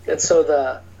so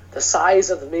the size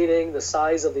of the meeting, the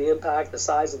size of the impact, the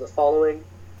size of the following,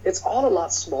 it's all a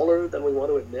lot smaller than we want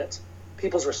to admit.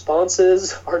 People's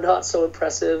responses are not so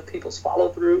impressive. People's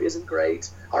follow-through isn't great.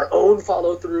 Our own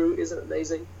follow-through isn't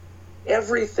amazing.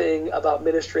 Everything about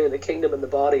ministry and the kingdom and the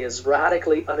body is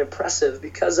radically unimpressive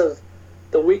because of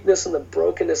the weakness and the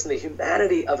brokenness and the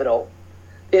humanity of it all.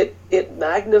 It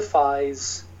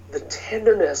magnifies the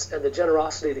tenderness and the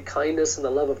generosity, the kindness and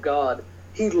the love of God.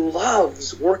 He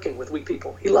loves working with weak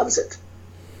people. He loves it.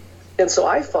 And so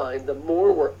I find the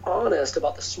more we're honest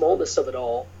about the smallness of it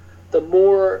all, the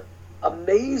more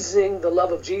amazing the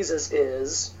love of Jesus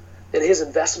is and his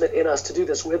investment in us to do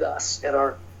this with us.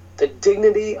 And the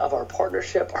dignity of our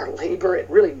partnership, our labor, it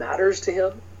really matters to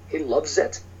him. He loves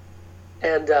it.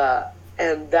 And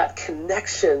that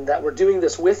connection that we're doing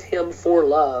this with him for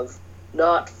love,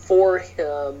 not for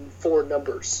him for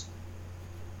numbers.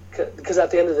 Because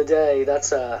at the end of the day,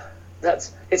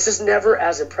 it's just never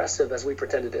as impressive as we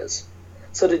pretend it is.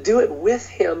 So to do it with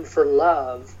him for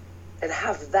love and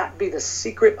have that be the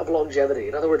secret of longevity,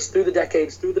 in other words, through the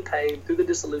decades, through the pain, through the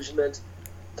disillusionment,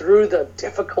 through the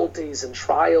difficulties and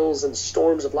trials and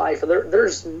storms of life, and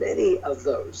there's many of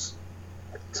those.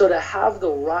 So to have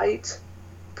the right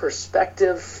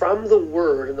perspective from the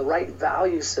Word and the right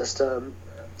value system,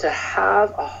 to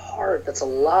have a heart that's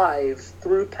alive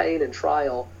through pain and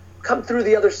trial, come through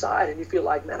the other side and you feel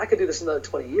like, man, I could do this another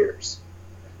 20 years.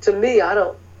 To me, I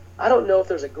don't know if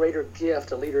there's a greater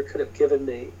gift a leader could have given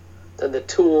me than the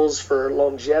tools for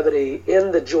longevity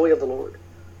in the joy of the Lord.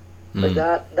 Like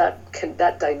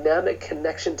that dynamic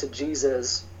connection to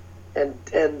Jesus and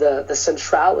the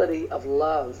centrality of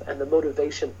love and the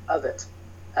motivation of it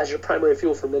as your primary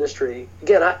fuel for ministry.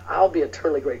 Again, I'll be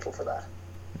eternally grateful for that.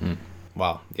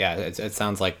 Wow. Yeah. It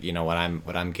sounds like, what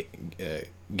I'm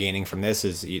gaining from this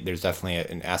is there's definitely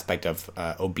an aspect of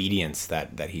obedience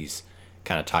that he's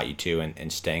kind of taught you to,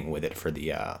 and staying with it for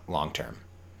the long term.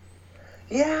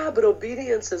 Yeah, but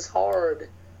obedience is hard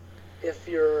if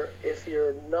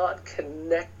you're not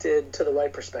connected to the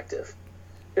right perspective.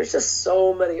 There's just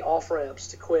so many off-ramps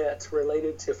to quit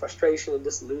related to frustration and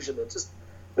disillusionment. Just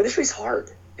ministry's hard.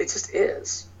 It just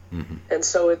is. Mm-hmm. And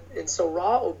so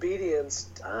raw obedience,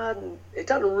 it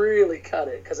doesn't really cut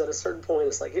it, because at a certain point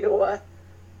it's like, you know what?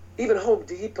 Even Home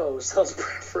Depot sounds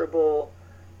preferable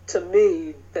to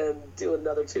me than do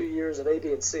another 2 years of A,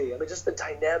 B, and C. I mean, just the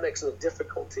dynamics and the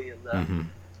difficulty and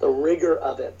the rigor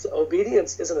of it.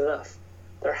 Obedience isn't enough.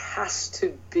 There has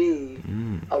to be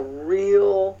a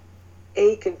real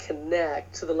ache and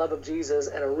connect to the love of Jesus,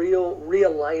 and a real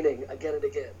realigning again and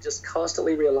again, just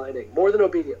constantly realigning. More than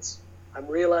obedience. I'm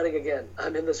realigning again.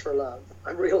 I'm in this for love.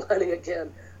 I'm realigning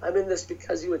again. I'm in this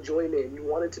because you enjoy me and you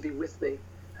wanted to be with me,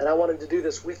 and I wanted to do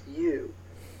this with you.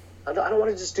 I don't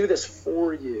want to just do this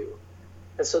for you.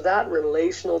 And so that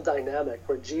relational dynamic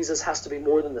where Jesus has to be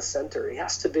more than the center. He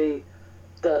has to be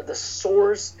the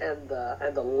source and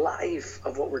the life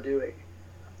of what we're doing.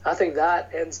 I think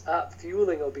that ends up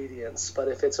fueling obedience. But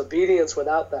if it's obedience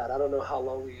without that, I don't know how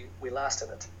long we last in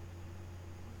it.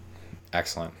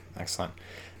 Excellent.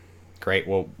 Great.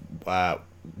 Well,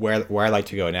 where I like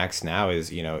to go next now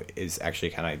is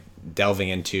actually kind of delving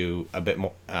into a bit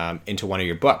more into one of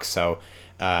your books. So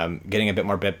getting a bit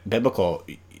more biblical.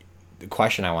 The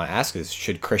question I want to ask is,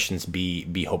 should Christians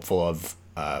be hopeful of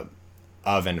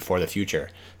and for the future?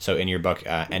 So in your book,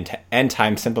 End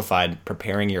Time Simplified,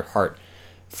 Preparing Your Heart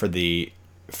for the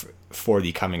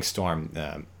coming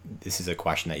storm, this is a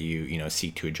question that you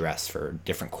seek to address for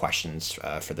different questions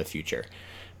for the future.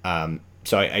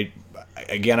 So I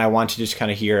want to just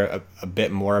kind of hear a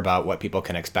bit more about what people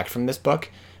can expect from this book,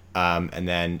 and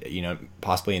then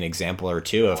possibly an example or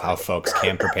two of how folks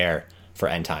can prepare for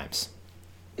end times.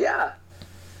 Yeah,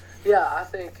 I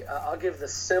think I'll give the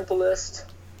simplest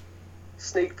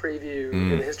sneak preview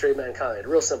in the history of mankind.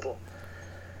 Real simple.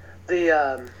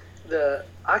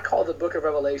 I call the book of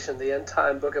Revelation the end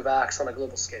time book of Acts on a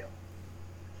global scale.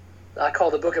 I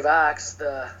call the book of Acts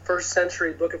the first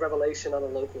century book of Revelation on a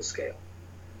local scale.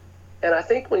 And I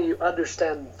think when you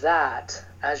understand that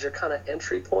as your kind of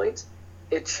entry point,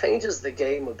 it changes the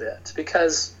game a bit.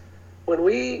 Because when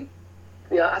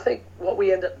I think what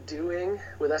we end up doing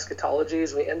with eschatology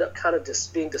is we end up kind of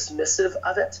just being dismissive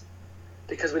of it,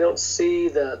 because we don't see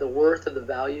the worth and the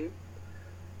value.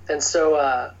 And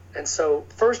so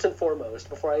first and foremost,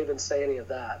 before I even say any of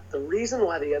that, the reason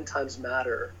why the end times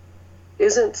matter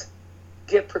isn't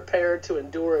get prepared to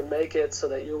endure and make it so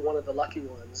that you're one of the lucky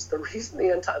ones. The reason the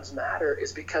end times matter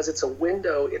is because it's a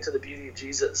window into the beauty of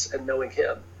Jesus and knowing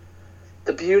him.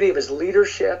 The beauty of his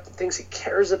leadership, the things he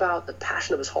cares about, the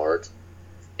passion of his heart.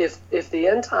 If the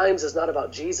end times is not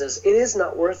about Jesus, it is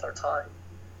not worth our time.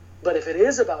 But if it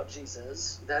is about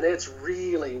Jesus, then it's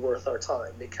really worth our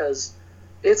time, because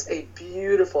it's a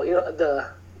beautiful,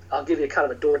 I'll give you kind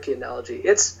of a dorky analogy.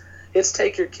 It's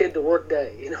take your kid to work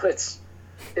day.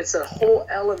 It's a whole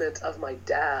element of my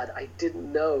dad I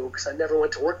didn't know because I never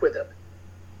went to work with him.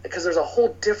 Because there's a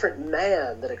whole different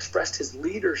man that expressed his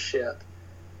leadership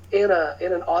in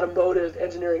an automotive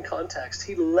engineering context.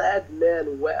 He led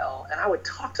men well. And I would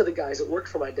talk to the guys that worked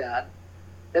for my dad,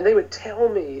 and they would tell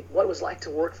me what it was like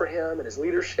to work for him and his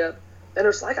leadership. And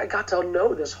it's like I got to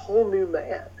know this whole new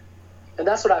man. And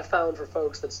that's what I found for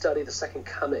folks that study the second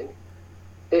coming.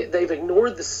 They've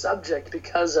ignored the subject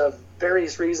because of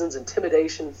various reasons,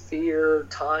 intimidation, fear,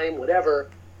 time, whatever.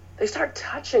 They start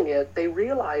touching it. They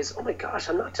realize, oh my gosh,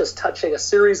 I'm not just touching a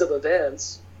series of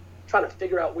events, trying to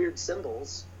figure out weird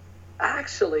symbols.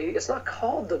 Actually, it's not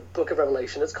called the book of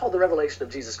Revelation. It's called the revelation of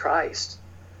Jesus Christ.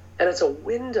 And it's a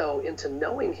window into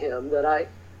knowing him that I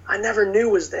never knew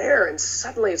was there. And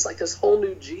suddenly it's like this whole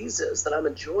new Jesus that I'm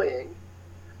enjoying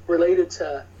related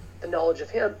to the knowledge of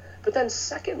him. But then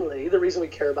secondly, the reason we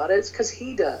care about it is because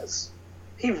he does.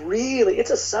 It's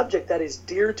a subject that is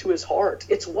dear to his heart.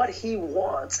 It's what he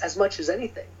wants as much as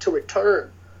anything, to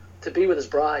return, to be with his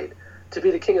bride, to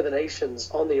be the king of the nations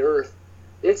on the earth.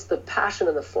 It's the passion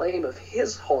and the flame of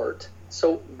his heart.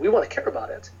 So we want to care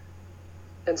about it.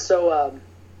 And so,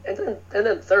 and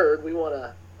then third, we want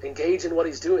to engage in what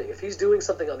he's doing. If he's doing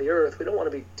something on the earth, we don't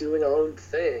want to be doing our own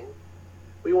thing.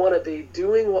 We want to be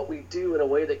doing what we do in a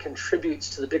way that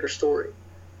contributes to the bigger story.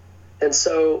 And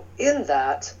so in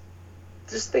that,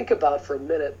 just think about for a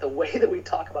minute the way that we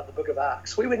talk about the book of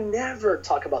Acts. We would never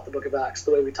talk about the book of Acts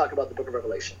the way we talk about the book of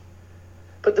Revelation.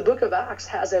 But the book of Acts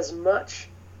has as much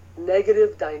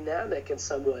negative dynamic in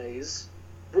some ways.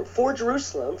 For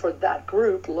Jerusalem, for that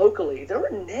group locally, there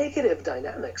were negative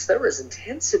dynamics. There was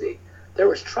intensity. there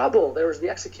was trouble. There was the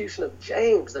execution of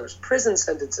James. There was prison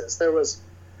sentences. There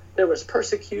was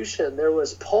persecution. There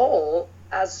was Paul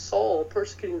as Saul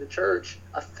persecuting the church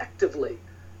effectively.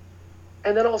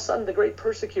 And then all of a sudden the great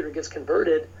persecutor gets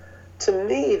converted. To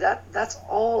me, that's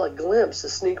all a glimpse, a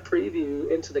sneak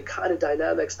preview into the kind of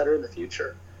dynamics that are in the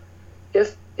future.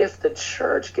 If the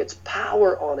church gets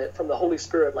power on it from the Holy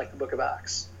Spirit, like the book of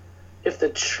Acts, if the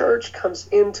church comes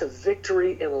into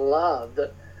victory in love,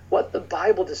 that what the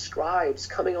Bible describes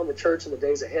coming on the church in the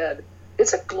days ahead,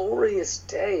 it's a glorious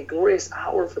day, glorious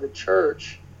hour for the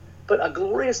church. But a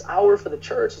glorious hour for the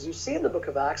church, as you see in the book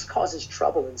of Acts, causes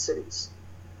trouble in cities.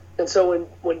 And so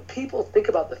when people think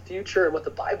about the future and what the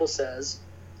Bible says,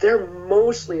 they're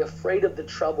mostly afraid of the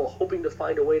trouble, hoping to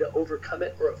find a way to overcome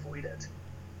it or avoid it.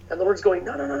 And the Lord's going,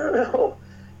 no.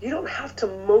 You don't have to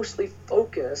mostly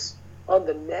focus on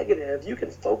the negative. You can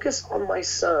focus on my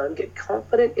Son, get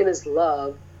confident in his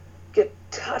love, get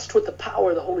touched with the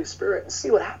power of the Holy Spirit, and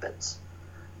see what happens.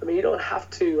 I mean, we don't have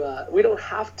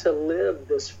to live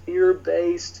this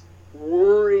fear-based,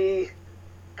 worry,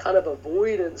 kind of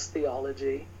avoidance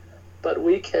theology, but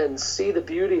we can see the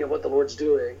beauty of what the Lord's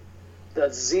doing,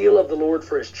 the zeal of the Lord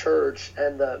for his church,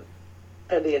 and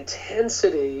the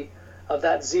intensity of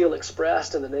that zeal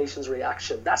expressed in the nation's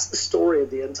reaction. That's the story of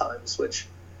the end times, which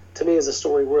to me is a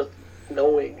story worth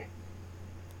knowing.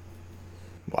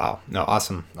 Wow. No,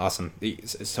 awesome.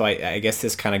 So I guess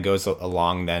this kind of goes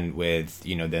along then with,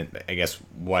 I guess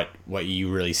what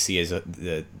you really see as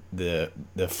the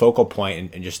focal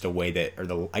point and just the way that, or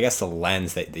the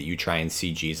lens that you try and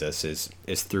see Jesus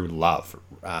is through love,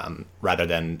 rather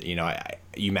than,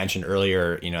 you mentioned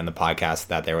earlier, in the podcast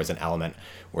that there was an element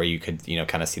where you could,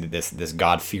 kind of see this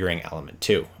God-fearing element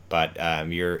too. But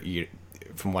you're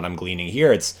from what I'm gleaning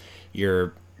here,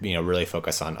 you're really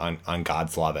focus on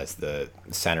God's love as the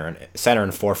center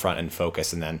and forefront and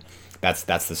focus, and then that's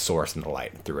the source and the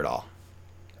light through it all.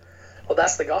 Well,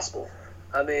 that's the gospel.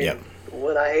 I mean,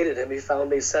 When I hated him, he found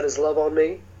me, set his love on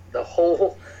me.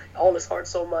 All his heart,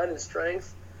 soul, mind, and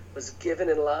strength was given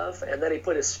in love, and then he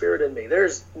put his Spirit in me.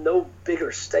 There's no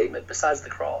bigger statement besides the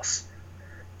cross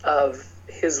of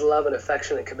his love and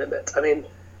affection and commitment. I mean,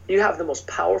 you have the most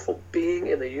powerful being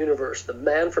in the universe, the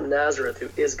man from Nazareth who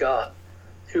is God,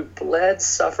 who bled,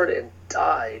 suffered, and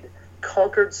died,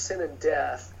 conquered sin and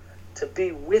death, to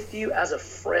be with you as a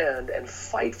friend and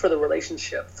fight for the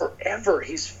relationship forever.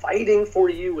 He's fighting for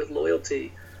you with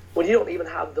loyalty when you don't even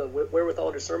have the wherewithal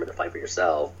or discernment to fight for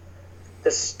yourself.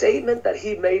 The statement that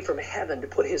he made from heaven to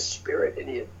put his Spirit in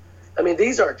you. I mean,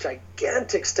 these are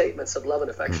gigantic statements of love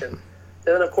and affection. And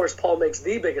then, of course, Paul makes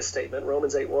the biggest statement,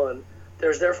 Romans 8:1.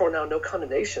 There's therefore now no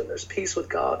condemnation. There's peace with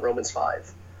God, Romans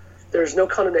 5. There's no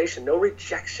condemnation, no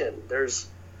rejection. There's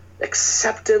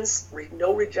acceptance,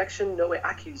 no rejection, no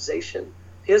accusation.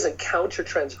 He doesn't count your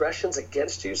transgressions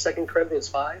against you, 2 Corinthians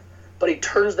 5, but he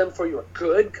turns them for your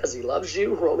good because he loves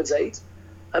you, Romans 8.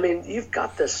 I mean, you've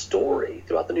got this story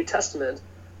throughout the New Testament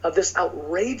of this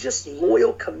outrageous,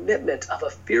 loyal commitment of a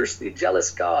fiercely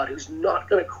jealous God who's not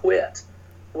going to quit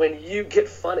when you get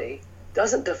funny,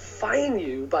 doesn't define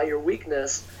you by your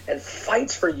weakness, and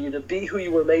fights for you to be who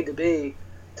you were made to be.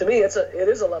 To me, it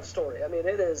is a love story. I mean,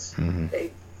 it is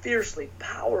a fiercely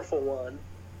powerful one,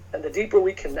 and the deeper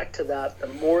we connect to that, the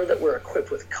more that we're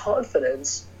equipped with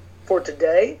confidence for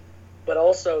today, but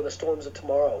also the storms of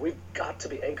tomorrow. We've got to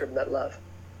be anchored in that love.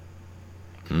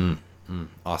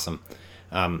 Awesome.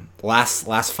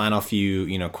 Last final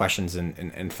few questions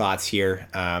and thoughts here.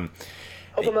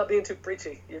 Hope I'm not being too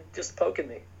preachy. You're just poking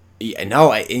me. Yeah,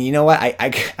 no, and you know what?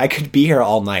 I could be here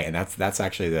all night, and that's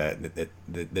actually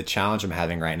the challenge I'm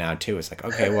having right now too. It's like,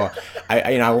 okay, well,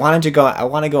 I want to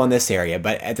go in this area,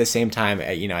 but at the same time,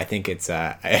 I think it's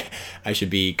I should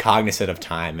be cognizant of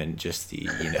time and just the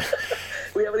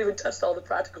We haven't even touched all the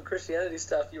practical Christianity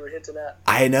stuff you were hinting at.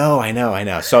 I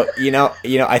know. So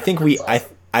I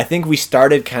think we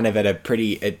started kind of at a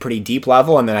pretty deep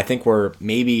level, and then I think we're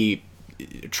maybe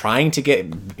trying to get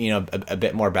a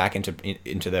bit more back into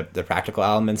the practical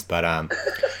elements, but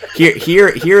here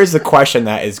is the question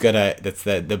that's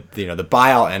the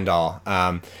buy all end all.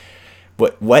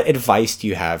 What advice do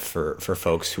you have for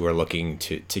folks who are looking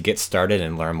to get started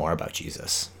and learn more about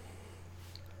Jesus?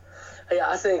 Yeah,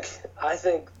 I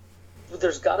think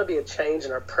there's got to be a change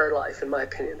in our prayer life, in my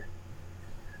opinion.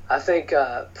 I think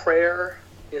prayer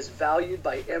is valued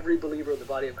by every believer in the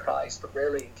body of Christ, but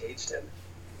rarely engaged in.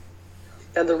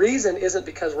 And the reason isn't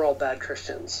because we're all bad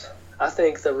Christians. I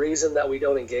think the reason that we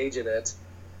don't engage in it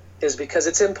is because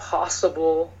it's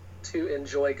impossible to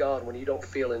enjoy God when you don't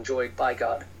feel enjoyed by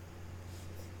God.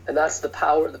 And that's the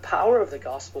power of the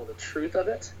gospel, the truth of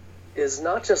it, is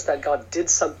not just that God did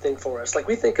something for us. Like,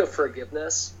 we think of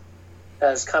forgiveness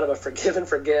as kind of a forgive and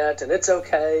forget, and it's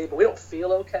okay, but we don't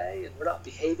feel okay, and we're not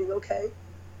behaving okay,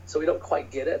 so we don't quite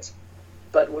get it.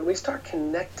 But when we start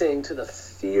connecting to the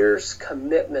fierce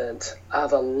commitment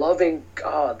of a loving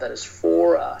God that is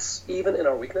for us, even in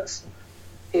our weakness,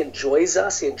 he enjoys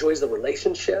us, he enjoys the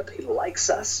relationship, he likes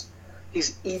us,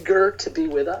 he's eager to be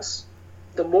with us.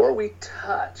 The more we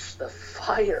touch the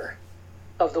fire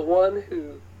of the one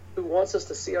who wants us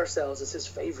to see ourselves as his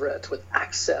favorite, with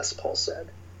access, Paul said,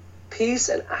 peace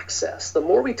and access, the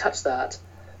more we touch that,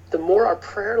 the more our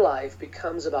prayer life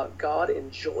becomes about God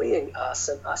enjoying us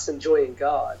and us enjoying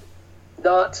God.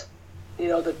 Not,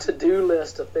 the to-do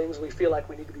list of things we feel like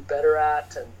we need to be better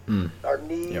at, and our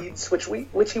needs, which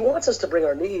he wants us to bring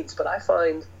our needs. But I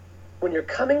find when you're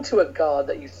coming to a God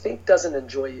that you think doesn't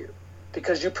enjoy you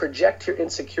because you project your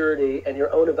insecurity and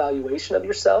your own evaluation of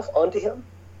yourself onto him,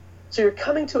 so you're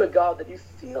coming to a God that you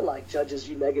feel like judges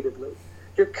you negatively.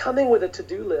 You're coming with a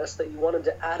to-do list that you want him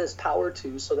to add his power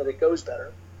to so that it goes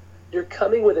better. You're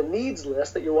coming with a needs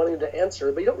list that you're wanting him to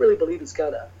answer, but you don't really believe he's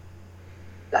gonna.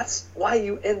 That's why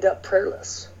you end up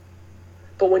prayerless.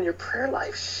 But when your prayer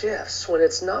life shifts, when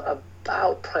it's not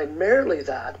about primarily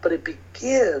that, but it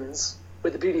begins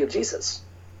with the beauty of Jesus.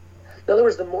 In other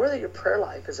words, the more that your prayer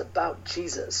life is about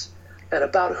Jesus and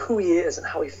about who he is and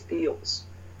how he feels,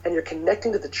 and you're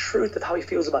connecting to the truth of how he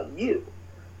feels about you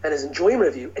and his enjoyment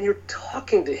of you, and you're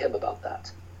talking to him about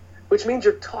that, which means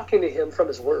you're talking to him from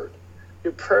his word.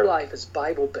 Your prayer life is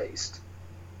Bible-based,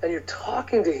 and you're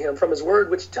talking to him from his word,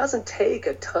 which doesn't take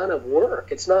a ton of work.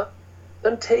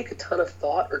 Doesn't take a ton of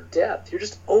thought or depth. You're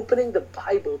just opening the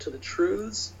Bible to the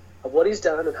truths of what he's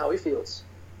done and how he feels.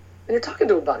 And you're talking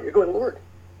to him about it. You're going, Lord,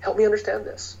 help me understand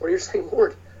this. Or you're saying,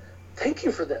 Lord, thank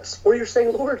you for this. Or you're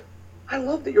saying, Lord, I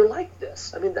love that you're like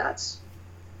this. I mean, that's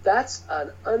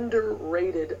an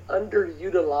underrated,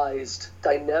 underutilized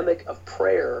dynamic of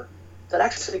prayer that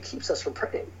actually keeps us from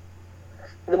praying.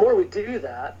 And the more we do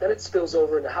that, then it spills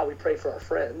over into how we pray for our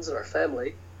friends and our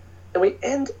family. And we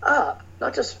end up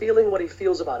not just feeling what he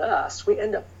feels about us, we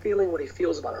end up feeling what he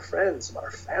feels about our friends, about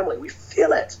our family. We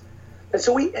feel it. And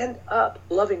so we end up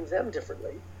loving them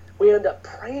differently. We end up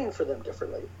praying for them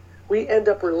differently. We end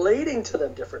up relating to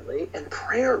them differently. And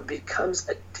prayer becomes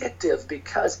addictive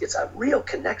because it's a real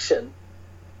connection.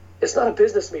 It's not a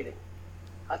business meeting.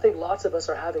 I think lots of us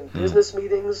are having business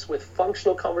meetings with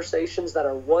functional conversations that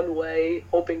are one way,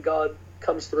 hoping God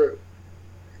comes through.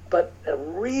 But a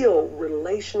real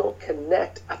relational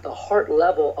connect at the heart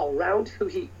level around who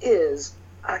he is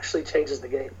actually changes the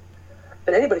game.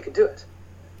 And anybody can do it.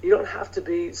 You don't have to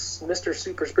be Mr.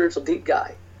 Super Spiritual Deep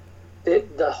Guy.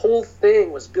 The whole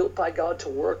thing was built by God to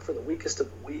work for the weakest of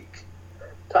the weak.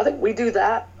 So I think we do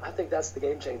that. I think that's the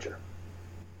game changer.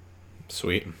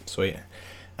 Sweet.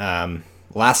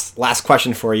 Last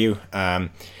question for you.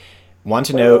 Want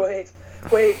to know?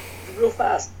 Wait, real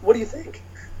fast. What do you think?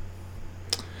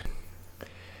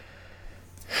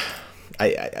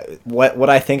 What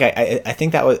I think I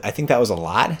think that was a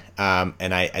lot.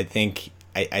 And I think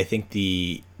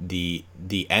the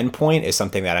end point is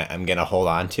something that I'm gonna hold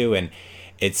on to, and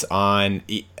it's on.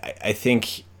 I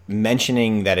think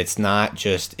mentioning that it's not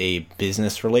just a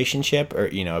business relationship or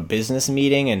a business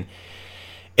meeting, and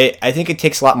I think it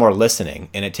takes a lot more listening,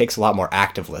 and it takes a lot more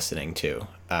active listening too.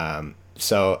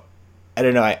 So I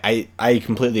don't know. I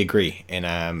completely agree,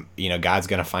 and God's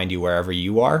gonna find you wherever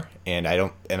you are, and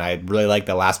I really like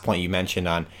the last point you mentioned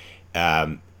on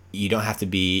you don't have to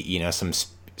be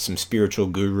some spiritual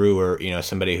guru or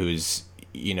somebody who's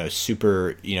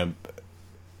super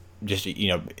just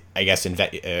I guess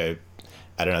I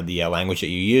don't know the language that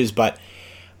you use, but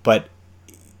God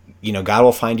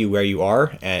will find you where you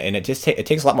are, and it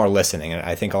takes a lot more listening. And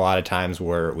I think a lot of times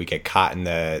where we get caught in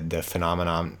the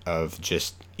phenomenon of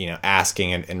just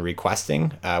asking and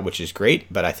requesting, which is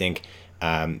great, but I think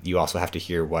you also have to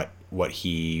hear what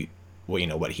he's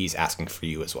asking for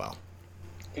you as well.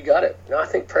 You got it. I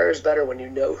think prayer is better when you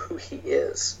know who he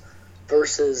is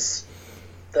versus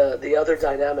the other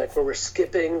dynamic where we're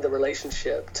skipping the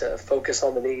relationship to focus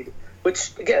on the need,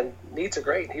 which again, needs are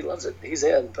great. He loves it. He's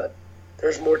in, but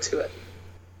there's more to it.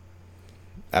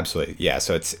 Absolutely, yeah.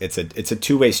 So it's a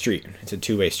two-way street. It's a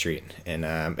two-way street, and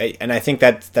I think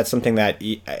that's something that,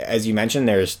 as you mentioned,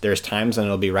 there's times when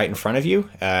it'll be right in front of you,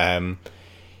 and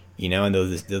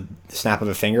the snap of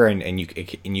a finger, and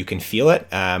you can feel it.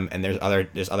 And there's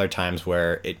other times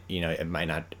where it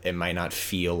might not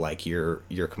feel like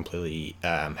you're completely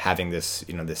having this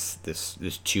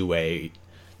this two-way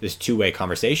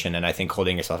conversation. And I think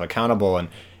holding yourself accountable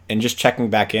and just checking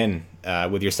back in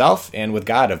with yourself and with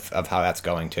God of how that's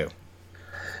going too.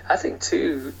 I think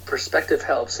too, perspective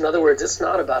helps. In other words, it's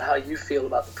not about how you feel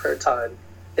about the prayer time.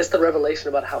 It's the revelation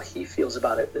about how he feels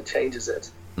about it that changes it.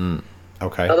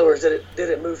 Okay. In other words, did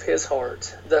it move his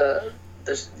heart?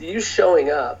 You showing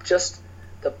up, just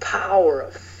the power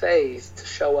of faith to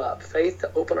show up, faith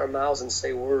to open our mouths and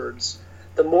say words.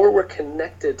 The more we're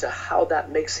connected to how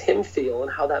that makes him feel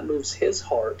and how that moves his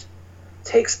heart,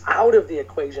 takes out of the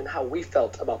equation how we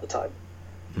felt about the time.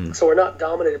 So we're not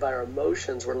dominated by our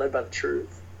emotions, we're led by the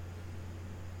truth.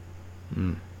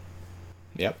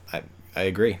 Yep, I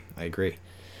agree.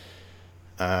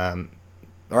 All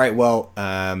right, well,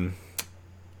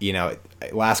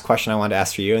 last question I wanted to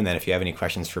ask for you, and then if you have any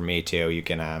questions for me too, you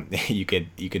can you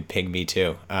could ping me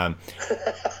too.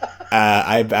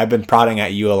 I've been prodding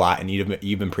at you a lot, and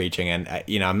you've been preaching, and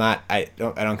I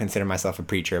don't consider myself a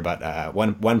preacher, but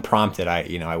when prompted,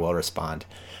 I will respond.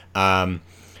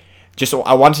 Just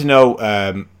I want to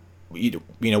know,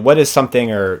 what is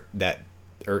something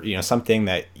something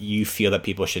that you feel that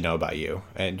people should know about you,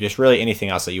 and just really anything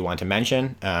else that you want to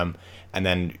mention. And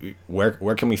then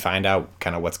where can we find out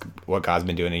kind of what God's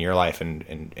been doing in your life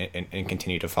and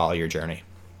continue to follow your journey?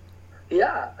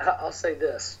 Yeah, I'll say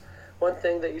this. One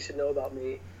thing that you should know about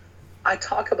me, I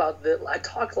talk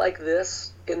like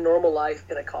this in normal life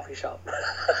in a coffee shop.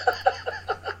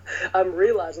 I'm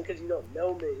realizing, because you don't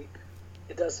know me,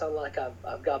 it does sound like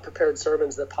I've got prepared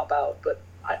sermons that pop out, but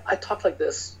I talk like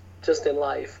this just in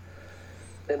life.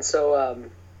 And so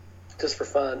just for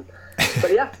fun.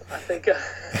 But yeah, I think I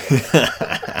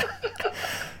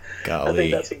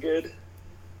think that's a good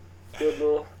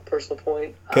little personal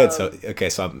point. Good.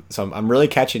 So I'm really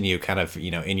catching you kind of,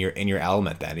 in your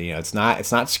element then. It's not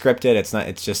scripted,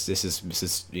 this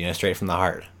is straight from the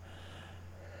heart.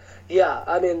 Yeah,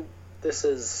 I mean,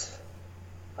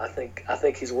 I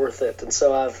think he's worth it. And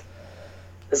so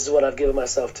this is what I've given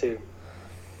myself to.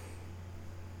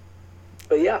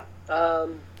 But yeah,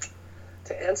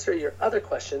 to answer your other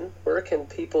question, where can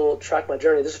people track my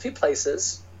journey? There's a few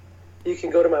places. You can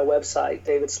go to my website,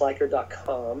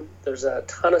 davidslyker.com. There's a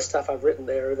ton of stuff I've written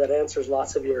there that answers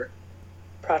lots of your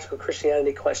practical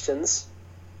Christianity questions.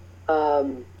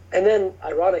 And then,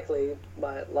 ironically,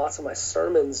 lots of my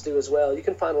sermons do as well. You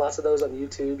can find lots of those on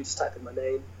YouTube. You just type in my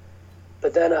name.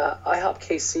 But then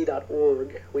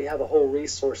ihopkc.org, we have a whole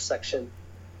resource section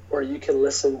where you can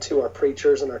listen to our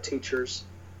preachers and our teachers.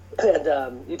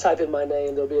 And you type in my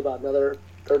name, there'll be about another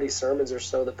 30 sermons or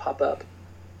so that pop up.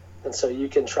 And so you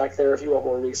can track there if you want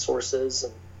more resources.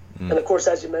 And of course,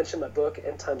 as you mentioned, my book,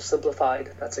 End Time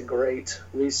Simplified, that's a great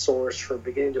resource for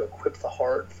beginning to equip the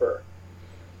heart for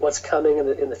what's coming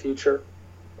in the future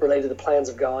related to the plans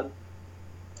of God.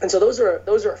 And so those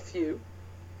are a few.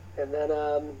 And then,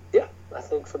 I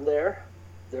think from there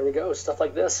we go, stuff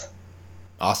like this.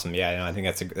 Awesome. Yeah, I think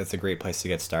that's a great place to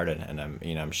get started, and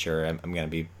I'm sure I'm going to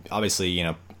be obviously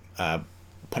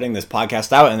putting this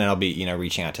podcast out, and then I'll be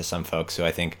reaching out to some folks who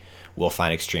I think will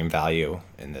find extreme value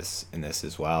in this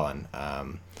as well, and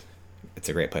it's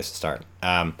a great place to start.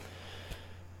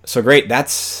 So great.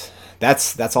 That's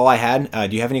all I had.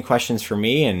 Do you have any questions for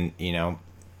me? And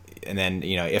then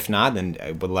if not, then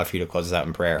I would love for you to close us out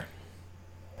in prayer.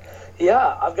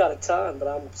 Yeah, I've got a ton, but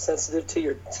I'm sensitive to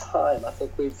your time. I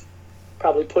think we've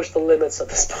probably pushed the limits of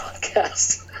this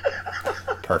podcast.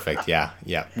 Perfect. Yeah.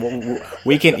 You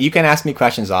can ask me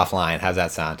questions offline. How's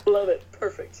that sound? Love it.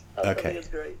 Perfect. Okay. I think it's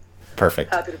great.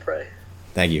 Perfect. Happy to pray.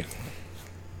 Thank you.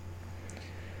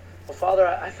 Well, Father,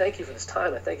 I thank you for this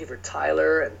time. I thank you for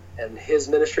Tyler and his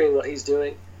ministry and what he's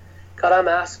doing. God, I'm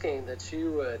asking that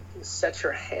you would set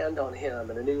your hand on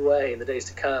him in a new way in the days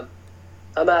to come.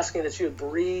 I'm asking that you would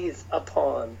breathe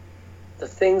upon the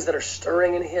things that are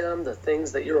stirring in him, the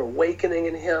things that you're awakening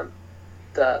in him,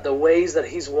 the ways that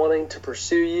he's wanting to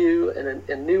pursue you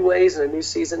in new ways in a new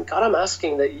season. God, I'm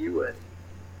asking that you would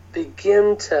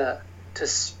begin to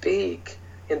speak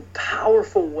in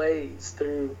powerful ways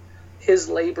through his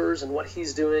labors and what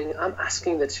he's doing. I'm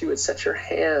asking that you would set your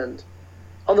hand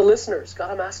on the listeners.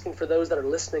 God, I'm asking for those that are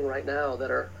listening right now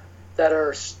that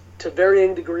are to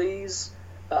varying degrees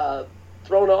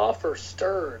thrown off or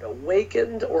stirred,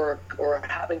 awakened or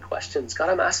having questions. God,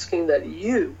 I'm asking that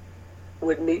you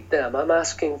would meet them. I'm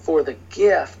asking for the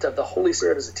gift of the Holy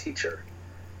Spirit as a teacher.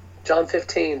 John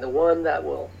 15, the one that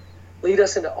will lead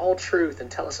us into all truth and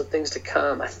tell us of things to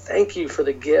come. I thank you for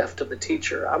the gift of the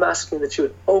teacher. I'm asking that you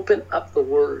would open up the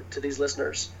word to these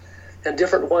listeners and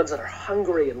different ones that are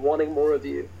hungry and wanting more of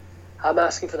you. I'm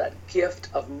asking for that gift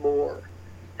of more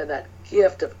and that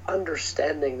gift of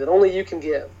understanding that only you can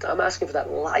give. I'm asking for that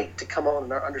light to come on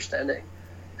in our understanding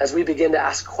as we begin to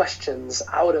ask questions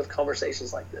out of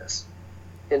conversations like this.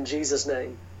 In Jesus'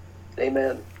 name,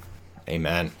 amen.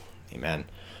 Amen. Amen.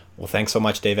 Well, thanks so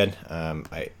much, David.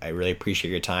 I really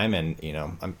appreciate your time, and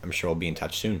I'm sure we'll be in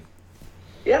touch soon.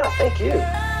 Yeah, thank you.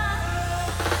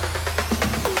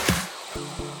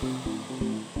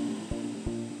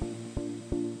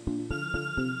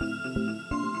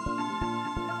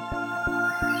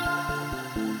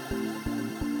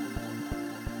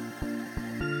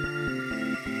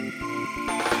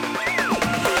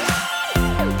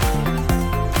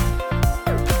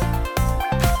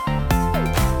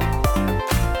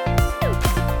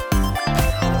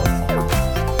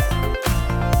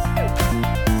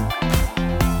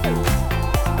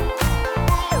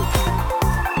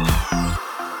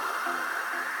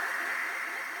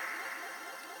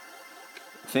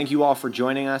 Thank you all for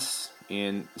joining us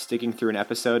and sticking through an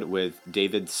episode with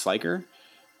David Sliker.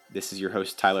 This is your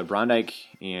host, Tyler Brondike,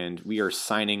 and we are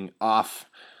signing off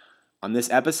on this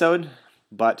episode.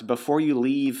 But before you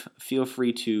leave, feel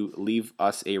free to leave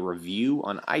us a review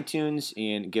on iTunes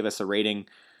and give us a rating,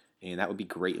 and that would be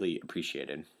greatly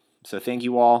appreciated. So thank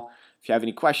you all. If you have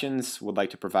any questions, would like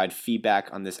to provide feedback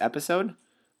on this episode,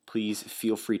 please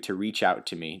feel free to reach out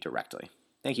to me directly.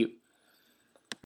 Thank you.